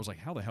since 84, I was like,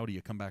 how the hell do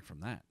you come back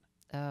from that?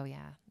 Oh,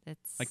 yeah.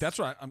 It's like, that's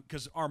what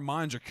because our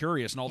minds are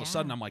curious, and all of a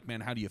sudden I'm like,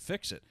 man, how do you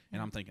fix it?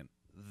 And I'm thinking,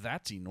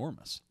 that's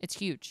enormous. It's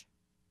huge.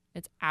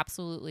 It's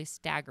absolutely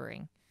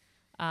staggering.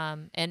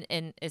 And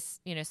it's,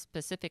 you know,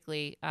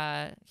 specifically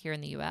here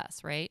in the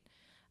U.S., right?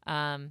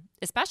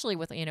 Especially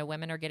with, you know,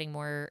 women are getting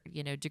more,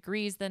 you know,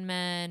 degrees than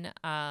men.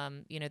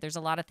 You know, there's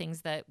a lot of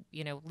things that,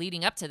 you know,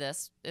 leading up to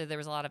this, there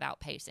was a lot of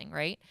outpacing,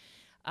 right?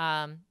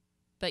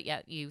 But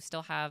yet you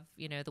still have,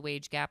 you know, the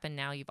wage gap, and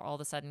now you've all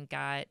of a sudden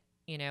got,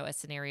 you know, a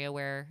scenario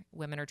where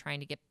women are trying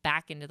to get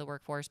back into the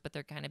workforce, but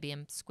they're kind of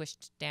being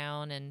squished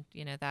down, and,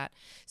 you know, that.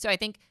 So I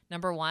think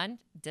number one,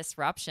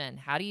 disruption.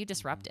 How do you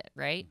disrupt it,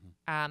 right?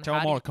 Tell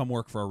them all to come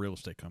work for our real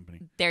estate company.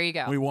 There you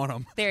go. We want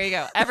them. There you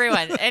go.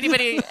 Everyone,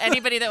 anybody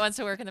that wants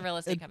to work in the real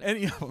estate company.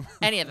 Any of them.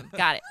 Any of them.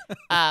 Got it.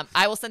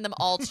 I will send them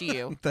all to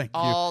you. Thank you.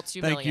 All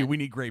 2 million. Thank you. We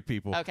need great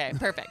people. Okay,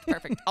 perfect.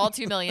 All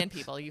 2 million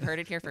people. You heard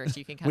it here first.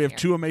 You can come. We have here.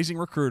 2 amazing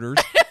recruiters.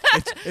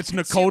 It's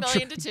Nicole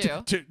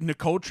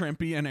Nicole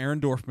Trempy and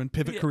Aaron Dorfman,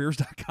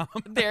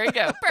 pivotcareers.com. There you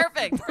go.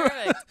 Perfect.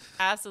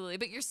 Absolutely.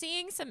 But you're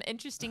seeing some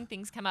interesting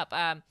things come up.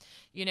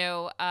 You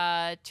know,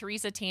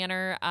 Teresa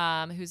Tanner,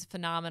 who's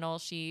phenomenal.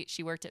 She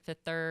worked at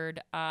Fifth Third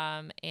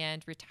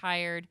and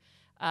retired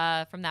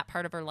from that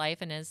part of her life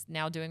and is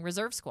now doing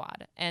Reserve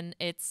Squad. And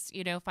it's,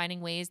 you know,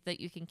 finding ways that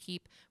you can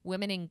keep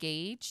women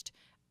engaged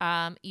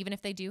even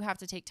if they do have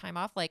to take time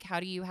off, like how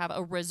do you have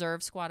a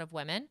reserve squad of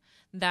women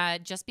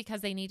that just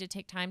because they need to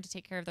take time to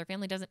take care of their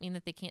family doesn't mean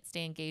that they can't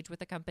stay engaged with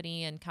the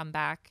company and come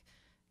back,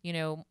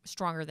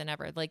 stronger than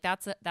ever. Like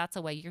that's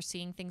a way. You're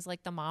seeing things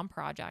like the Mom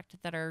Project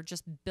that are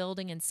just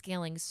building and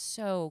scaling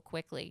so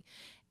quickly.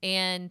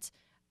 And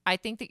I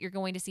think that you're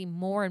going to see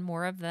more and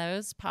more of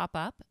those pop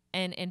up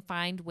and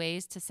find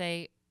ways to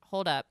say,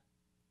 hold up,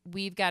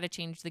 we've got to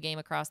change the game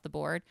across the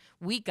board.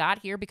 We got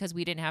here because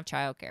we didn't have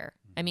childcare.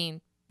 I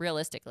mean,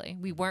 realistically,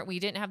 we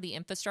didn't have the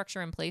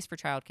infrastructure in place for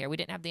childcare. We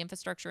didn't have the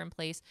infrastructure in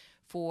place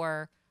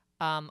for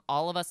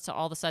all of us to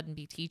all of a sudden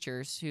be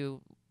teachers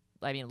who,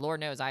 I mean, Lord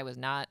knows I was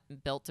not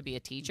built to be a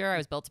teacher. I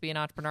was built to be an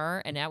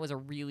entrepreneur. And that was a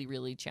really,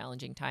 really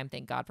challenging time.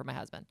 Thank God for my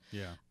husband.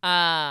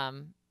 Yeah.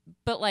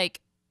 But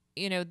like,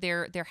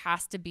 there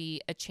has to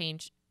be a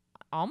change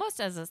almost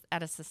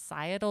at a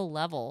societal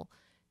level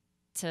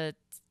to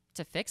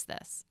fix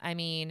this. I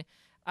mean,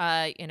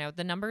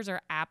 the numbers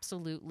are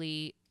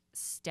absolutely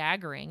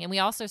staggering. And we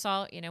also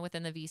saw,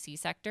 within the VC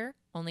sector,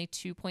 only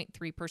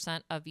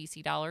 2.3% of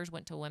VC dollars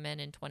went to women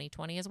in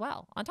 2020 as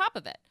well, on top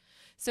of it.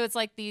 So it's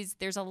like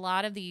there's a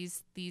lot of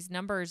these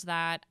numbers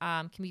that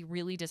can be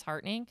really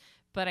disheartening.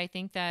 But I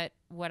think that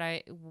what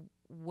I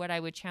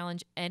would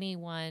challenge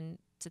anyone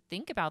to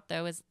think about,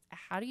 though, is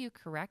how do you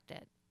correct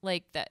it?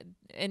 Like that,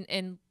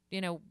 and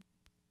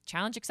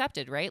challenge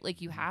accepted, right?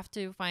 Like you have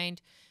to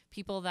find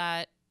people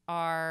that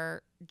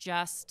are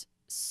just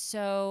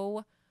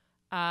so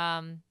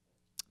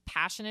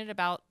passionate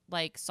about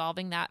like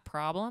solving that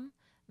problem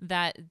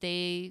that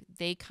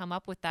they come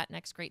up with that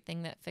next great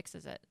thing that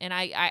fixes it. And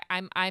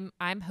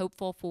I'm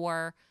hopeful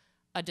for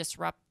a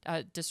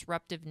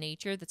disruptive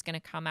nature that's going to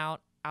come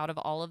out of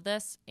all of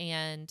this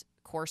and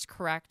course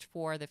correct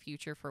for the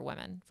future for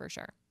women, for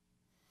sure.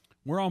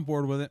 We're on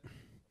board with it.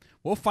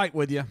 We'll fight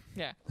with you.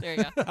 Yeah, there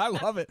you go. I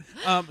love it.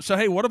 So,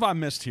 hey, what have I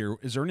missed here?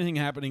 Is there anything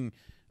happening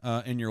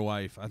in your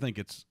life? I think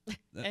it's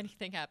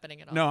anything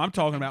happening at all. No, I'm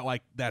talking about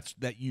like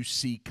that you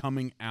see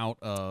coming out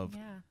of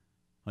yeah.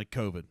 like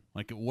COVID.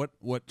 Like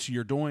what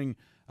you're doing,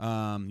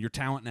 your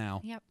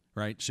TalentNow. Yep.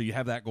 Right. So you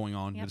have that going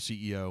on. Yep. You're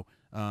the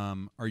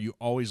CEO. Are you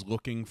always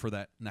looking for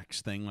that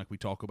next thing like we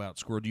talk about,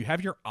 Squirrel? Do you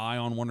have your eye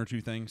on one or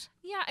two things?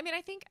 Yeah. I mean,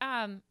 I think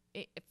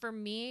for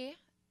me,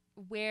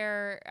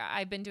 where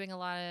I've been doing a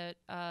lot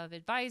of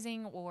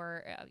advising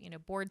or,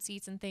 board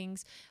seats and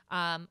things,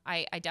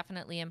 I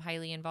definitely am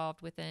highly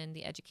involved within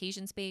the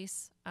education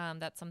space.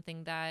 That's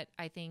something that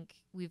I think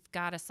we've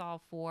got to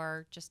solve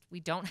for. Just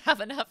we don't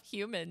have enough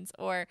humans,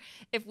 or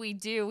if we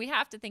do, we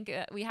have to think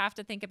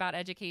about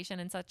education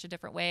in such a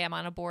different way. I'm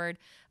on a board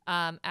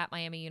at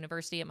Miami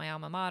University at my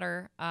alma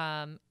mater,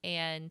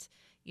 and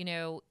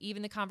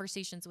even the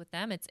conversations with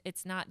them,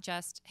 it's not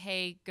just,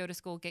 hey, go to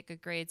school, get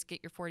good grades, get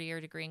your 40-year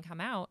degree and come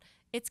out.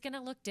 It's going to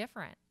look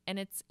different. And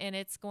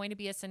it's going to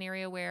be a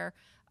scenario where,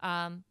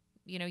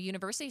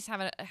 universities have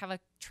a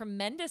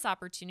tremendous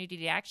opportunity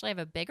to actually have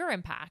a bigger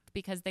impact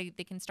because they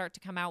can start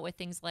to come out with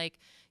things like,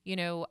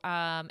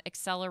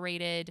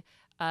 accelerated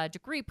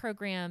degree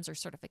programs or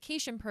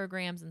certification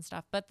programs and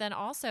stuff. But then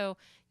also,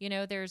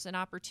 there's an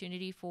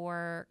opportunity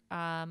for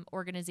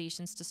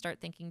organizations to start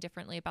thinking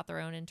differently about their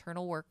own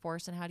internal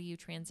workforce and how do you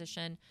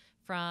transition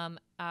from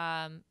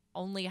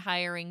only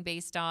hiring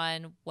based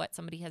on what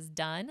somebody has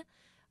done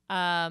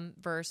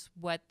versus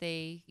what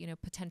they,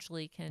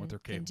 potentially can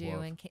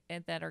do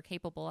and that are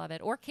capable of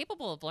it or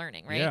capable of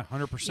learning, right? Yeah,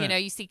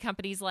 100%. You see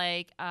companies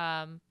like,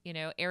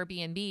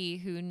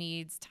 Airbnb who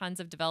needs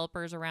tons of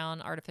developers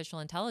around artificial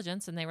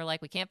intelligence. And they were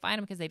like, we can't find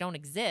them because they don't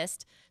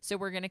exist. So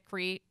we're going to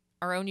create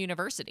our own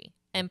university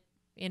and,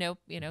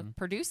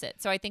 produce it.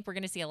 So I think we're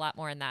going to see a lot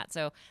more in that.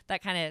 So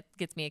that kind of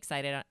gets me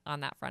excited on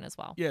that front as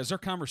well. Yeah. Is there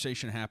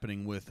conversation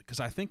happening because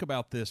I think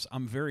about this,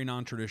 I'm very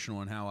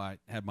non-traditional in how I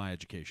had my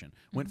education.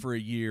 Went for a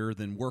year,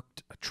 then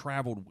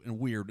traveled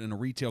in a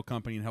retail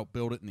company and helped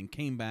build it, and then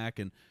came back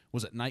and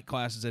was at night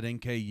classes at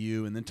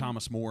NKU and then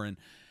Thomas More.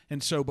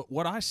 And so, but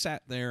what I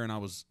sat there and I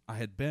was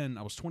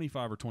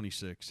 25 or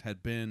 26,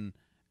 had been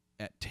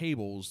at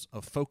tables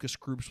of focus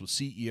groups with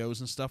CEOs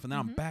and stuff. And then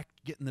I'm back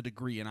getting the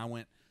degree and I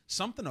went,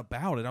 something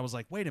about it. I was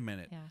like, wait a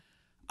minute. Yeah.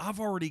 I've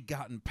already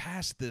gotten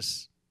past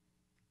this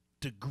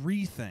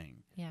degree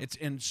thing. Yeah.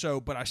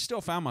 But I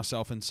still found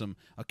myself in some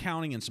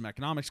accounting and some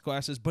economics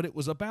classes, but it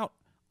was about,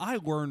 I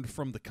learned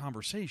from the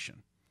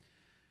conversation.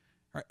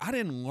 Right? I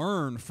didn't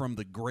learn from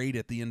the grade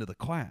at the end of the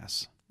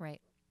class.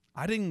 Right.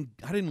 I didn't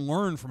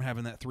learn from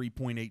having that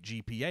 3.8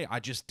 GPA.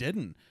 I just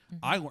didn't.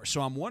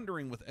 So I'm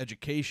wondering with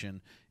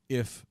education,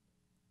 if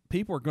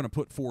people are going to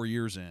put 4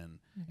 years in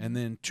and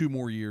then 2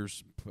 more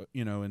years,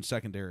 in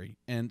secondary.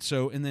 And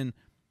then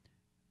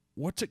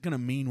what's it going to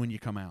mean when you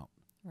come out?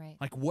 Right.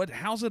 Like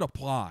how's it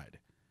applied?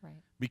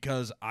 Right.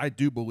 Because I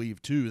do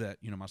believe too that,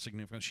 my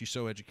significant, she's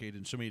so educated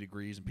and so many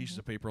degrees and pieces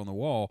of paper on the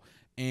wall.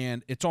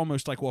 And it's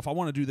almost like, well, if I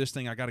want to do this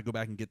thing, I got to go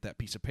back and get that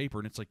piece of paper.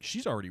 And it's like,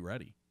 she's already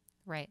ready.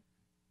 Right.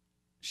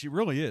 She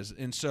really is.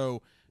 And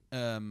so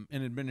an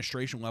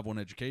administration level in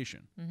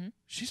education. Mm-hmm.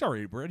 She's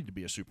already ready to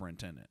be a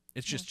superintendent.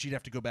 It's just she'd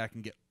have to go back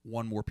and get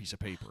one more piece of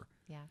paper.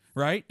 Yeah.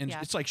 Right? And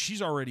it's like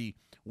she's already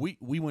we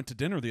went to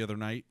dinner the other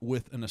night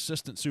with an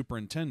assistant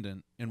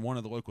superintendent in one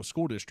of the local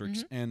school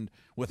districts, and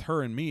with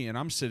her and me, and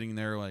I'm sitting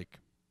there like,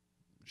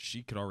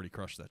 she could already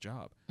crush that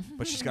job,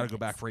 but she's got to go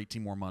back for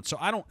 18 more months. So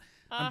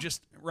I'm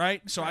just,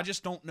 right? So I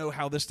just don't know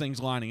how this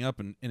thing's lining up,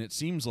 and it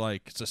seems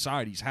like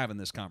society's having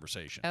this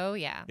conversation. Oh,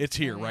 yeah. It's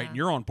here, right? And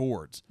you're on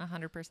boards.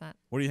 100%.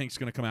 What do you think is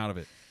going to come out of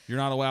it? You're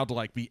not allowed to,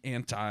 like, be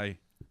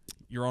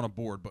you're on a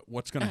board, but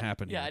what's going to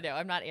happen here? Yeah, no,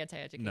 I'm not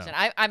anti-education. No.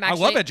 I'm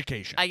actually, I love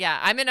education.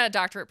 I'm in a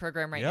doctorate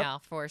program right now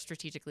for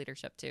strategic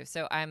leadership, too.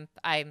 So I'm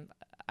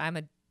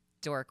a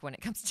dork when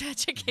it comes to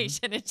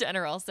education in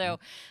general. So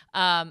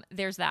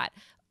there's that.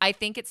 I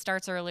think it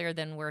starts earlier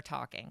than we're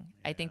talking.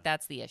 Yeah. I think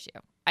that's the issue.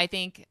 I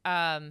think,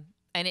 and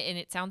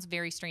it sounds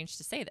very strange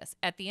to say this.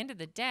 At the end of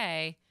the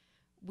day,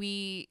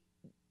 we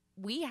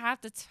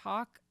have to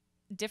talk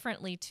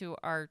differently to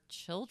our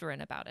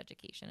children about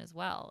education as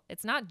well.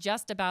 It's not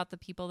just about the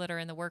people that are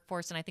in the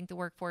workforce, and I think the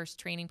workforce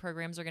training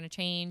programs are going to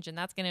change, and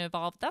that's going to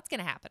evolve. That's going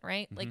to happen,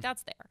 right? Mm-hmm. Like,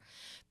 that's there.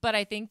 But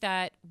I think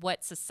that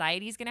what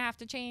society is going to have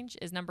to change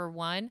is, number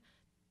one,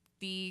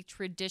 the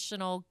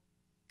traditional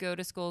go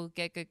to school,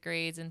 get good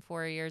grades in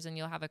 4 years, and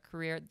you'll have a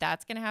career.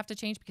 That's going to have to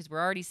change because we're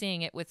already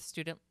seeing it with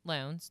student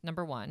loans,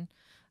 number one.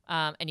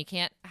 And you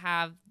can't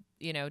have,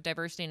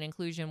 diversity and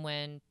inclusion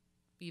when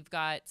you've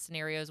got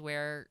scenarios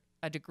where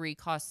a degree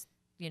costs,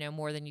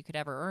 more than you could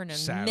ever earn,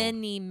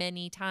 and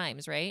many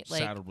times, right?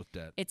 Like, saddled with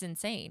debt. It's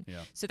insane. Yeah.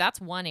 So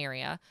that's one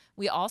area.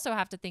 We also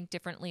have to think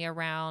differently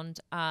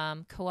around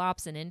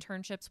co-ops and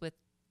internships with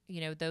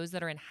those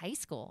that are in high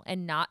school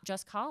and not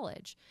just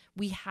college.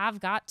 We have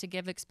got to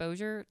give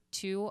exposure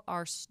to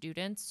our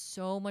students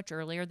so much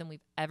earlier than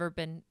we've ever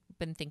been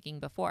thinking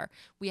before.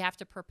 We have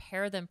to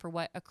prepare them for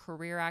what a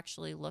career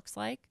actually looks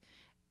like.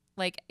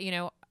 Like,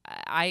 and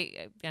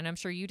I'm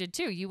sure you did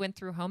too. You went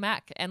through home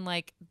ec and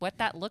like what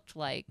that looked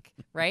like,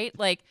 right?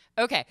 Like,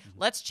 okay,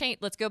 let's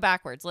go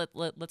backwards.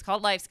 Let's call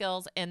it life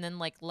skills. And then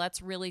like,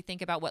 let's really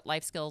think about what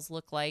life skills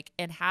look like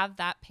and have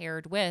that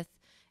paired with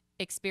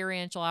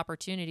experiential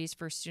opportunities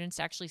for students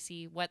to actually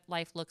see what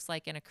life looks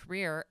like in a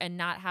career, and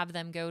not have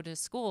them go to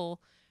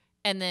school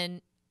and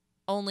then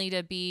only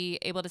to be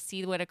able to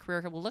see what a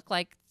career will look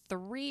like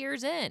 3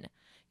 years in.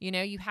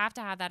 You have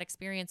to have that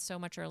experience so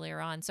much earlier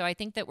on. So I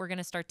think that we're going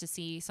to start to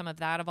see some of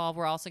that evolve.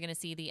 We're also going to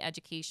see the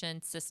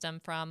education system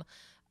from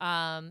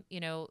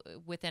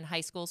within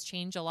high schools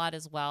change a lot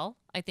as well.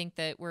 I think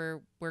that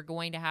we're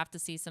going to have to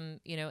see some,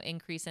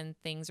 increase in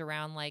things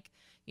around like,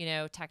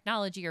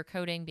 technology or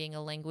coding being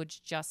a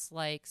language just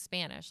like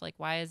Spanish. Like,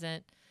 why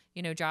isn't,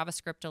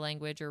 JavaScript a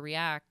language, or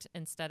React,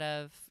 instead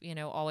of,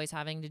 always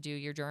having to do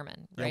your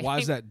German? Right? Yeah, why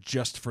is that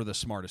just for the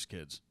smartest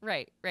kids?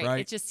 Right.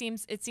 It just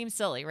seems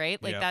silly,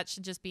 right? Like that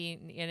should just be,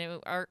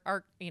 our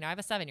I have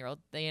a 7-year-old,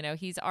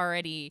 he's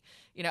already,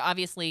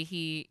 obviously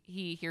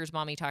he hears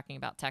mommy talking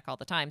about tech all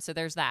the time. So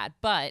there's that.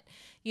 But,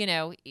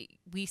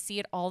 we see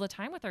it all the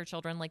time with our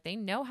children. Like, they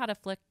know how to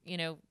flick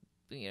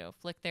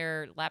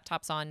their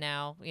laptops on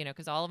now,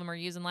 because all of them are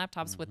using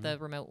laptops with the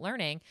remote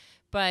learning.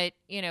 But,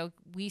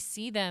 we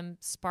see them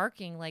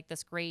sparking like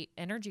this great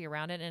energy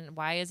around it. And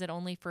why is it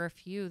only for a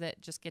few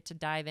that just get to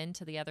dive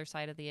into the other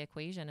side of the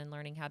equation and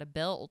learning how to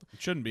build?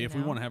 It shouldn't be. If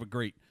we want to have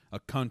a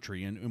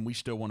country and we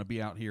still want to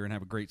be out here and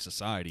have a great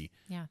society,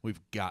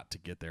 we've got to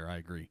get there. I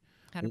agree.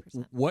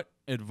 100%. What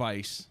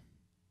advice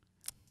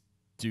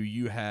do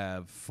you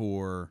have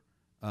for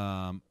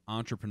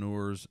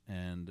entrepreneurs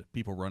and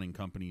people running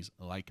companies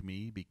like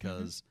me?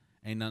 Because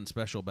ain't nothing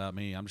special about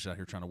me. I'm just out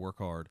here trying to work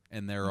hard.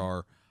 And there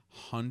are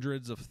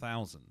hundreds of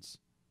thousands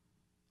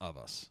of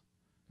us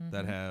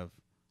that have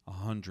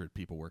 100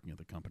 people working at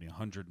the company,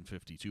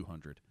 150,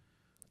 200.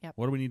 Yep.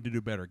 What do we need to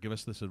do better? Give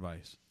us this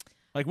advice.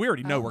 Like, we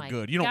already know we're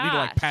good. You don't need to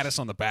like pat us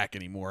on the back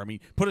anymore. I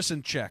mean, put us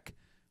in check.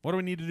 What do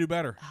we need to do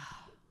better?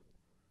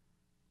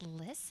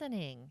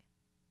 Listening.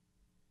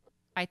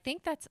 I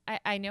think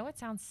I know it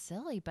sounds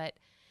silly, but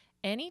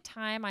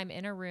anytime I'm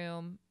in a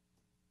room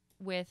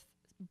with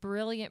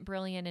brilliant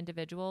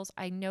individuals,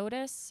 I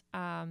notice,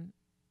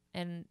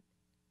 and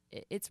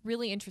it's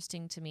really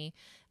interesting to me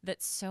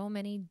that so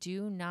many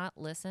do not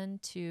listen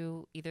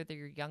to either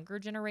their younger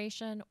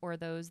generation or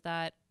those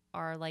that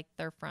are like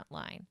their front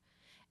line.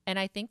 And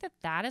I think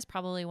that is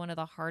probably one of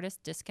the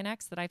hardest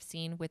disconnects that I've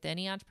seen with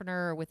any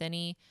entrepreneur, or with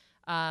any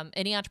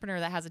entrepreneur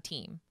that has a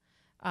team,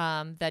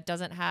 that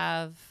doesn't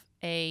have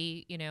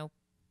a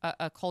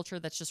culture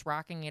that's just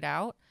rocking it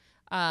out.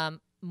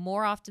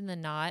 More often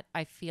than not,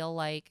 I feel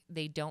like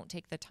they don't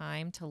take the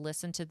time to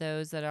listen to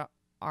those that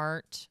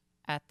aren't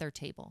at their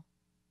table.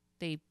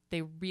 They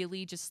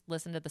really just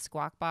listen to the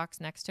squawk box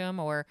next to them,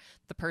 or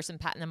the person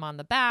patting them on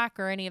the back,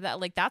 or any of that.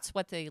 Like, that's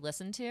what they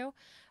listen to.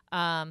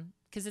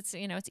 'Cause it's,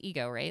 it's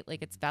ego, right?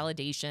 Like, it's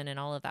validation and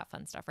all of that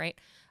fun stuff. Right.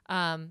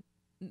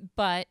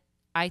 But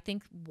I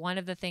think one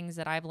of the things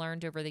that I've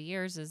learned over the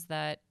years is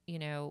that,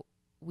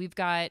 we've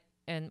got,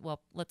 and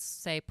well, let's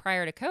say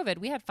prior to COVID,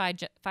 we had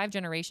five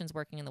generations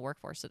working in the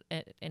workforce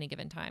at any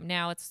given time.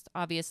 Now it's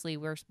obviously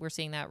we're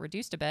seeing that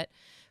reduced a bit,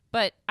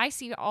 but I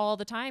see all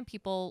the time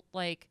people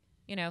like,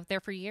 you know, there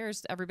for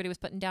years, everybody was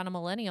putting down a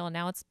millennial, and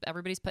now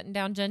everybody's putting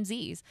down Gen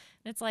Zs.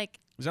 And it's like,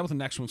 is that what the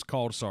next one's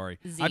called? Sorry,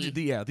 Z.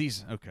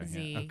 These. Okay,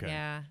 Z, yeah, okay.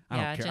 yeah, I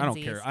don't care. Gen I don't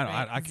Zs, care.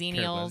 right? I can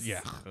care about. Xennials.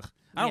 Yeah.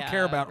 I don't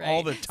care about right.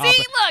 all the topics.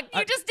 See, look,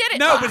 you just did it.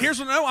 No, but here's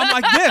what. No, I'm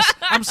like this.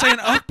 I'm saying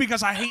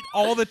because I hate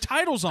all the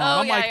titles on.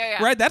 I'm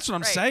right. That's what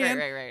I'm saying.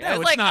 Right. No, I was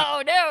it's like, not.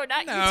 oh no,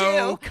 not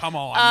you too. Come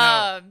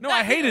on. No,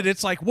 I hate it.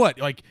 It's like what?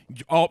 Like,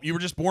 oh, you were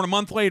just born a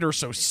month later,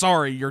 so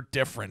sorry, you're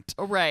different.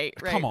 Right.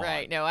 Come on.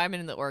 Right. No, I'm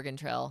in the Oregon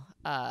Trail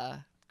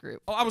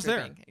group. Oh, I was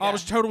there. Yeah. I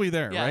was totally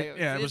there. Yeah, right?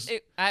 Yeah. It was.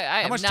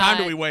 How much time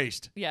do we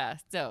waste? Yeah.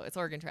 So it's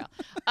Oregon Trail.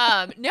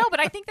 No,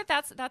 but I think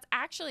that's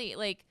actually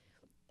like.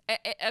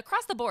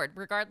 Across the board,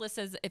 regardless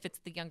as if it's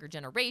the younger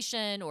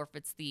generation or if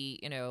it's the,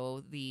 you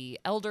know, the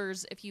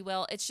elders, if you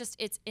will,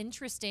 it's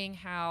interesting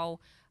how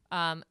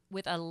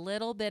with a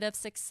little bit of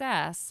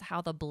success,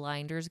 how the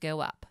blinders go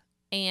up.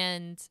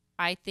 And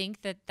I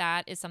think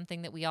that is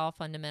something that we all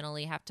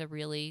fundamentally have to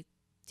really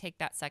take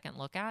that second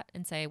look at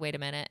and say, wait a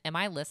minute, am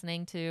I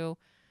listening to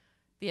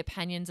the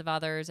opinions of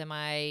others? Am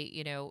I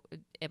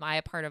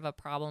a part of a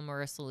problem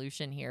or a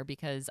solution here?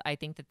 Because I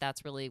think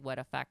that's really what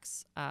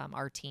affects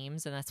our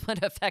teams, and that's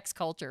what affects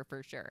culture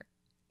for sure.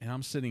 And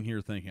I'm sitting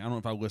here thinking, I don't know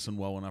if I listened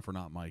well enough or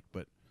not, Mike,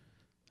 but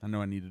I know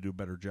I need to do a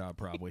better job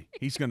probably.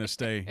 He's going to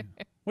stay.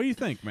 What do you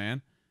think,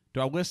 man?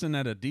 Do I listen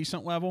at a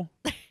decent level?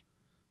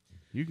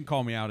 You can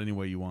call me out any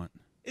way you want.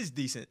 It's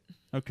decent.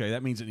 Okay,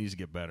 that means it needs to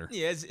get better.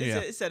 Yeah,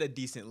 it's at a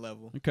decent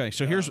level. Okay,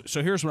 so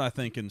here's what I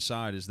think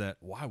inside is that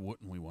why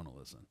wouldn't we want to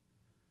listen?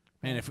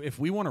 Man, if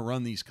we want to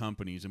run these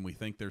companies and we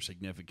think they're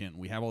significant and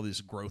we have all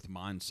this growth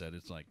mindset,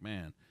 it's like,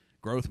 man,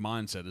 growth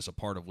mindset is a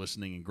part of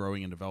listening and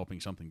growing and developing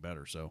something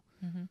better. So,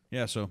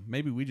 so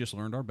maybe we just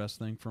learned our best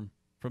thing from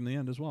the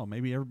end as well.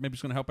 Maybe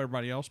it's going to help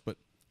everybody else, but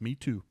me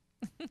too.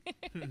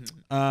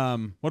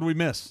 What do we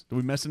miss? Did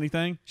we miss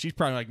anything? She's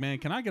probably like, man,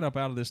 can I get up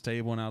out of this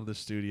table and out of this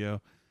studio?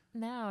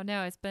 No,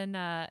 it's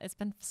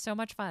been so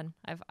much fun.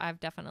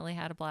 I've definitely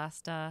had a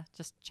blast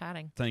just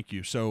chatting. Thank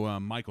you. So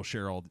Mike will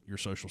share all your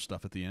social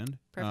stuff at the end.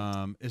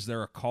 Perfect. Is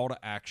there a call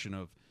to action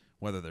of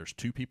whether there's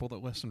 2 people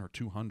that listen or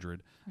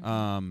 200?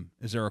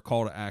 Is there a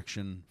call to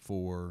action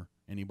for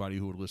anybody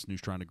who would listen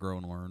who's trying to grow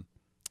and learn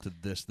to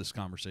this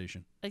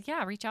conversation?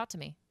 Yeah, reach out to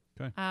me.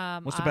 Okay.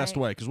 What's the best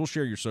way? Because we'll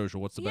share your social.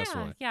 What's the best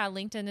way? Yeah,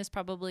 LinkedIn is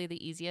probably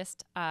the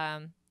easiest.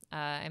 I'm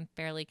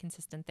fairly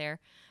consistent there.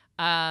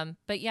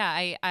 But yeah,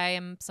 I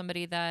am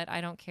somebody that I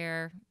don't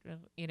care,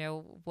 you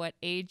know, what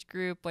age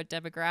group, what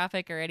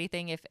demographic or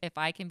anything. If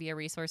I can be a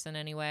resource in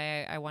any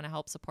way, I want to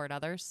help support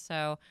others.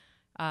 So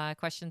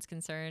questions,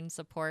 concerns,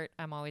 support,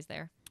 I'm always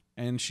there.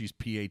 And she's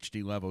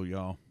PhD level,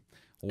 y'all.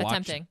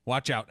 Attempting.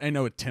 Watch out. I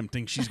know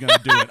attempting. She's going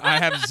to do it. I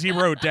have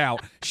zero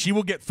doubt. She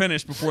will get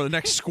finished before the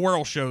next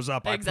squirrel shows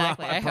up.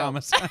 Exactly. I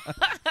promise.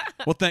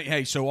 Well,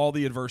 so all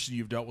the adversity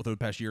you've dealt with over the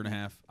past year and a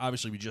half,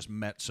 obviously we just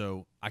met,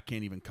 so I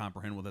can't even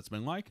comprehend what that's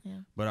been like. Yeah.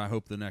 But I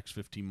hope the next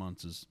 15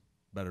 months is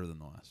better than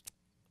the last.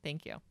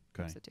 Thank you.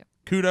 Okay. So too.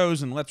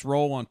 Kudos, and let's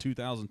roll on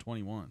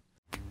 2021.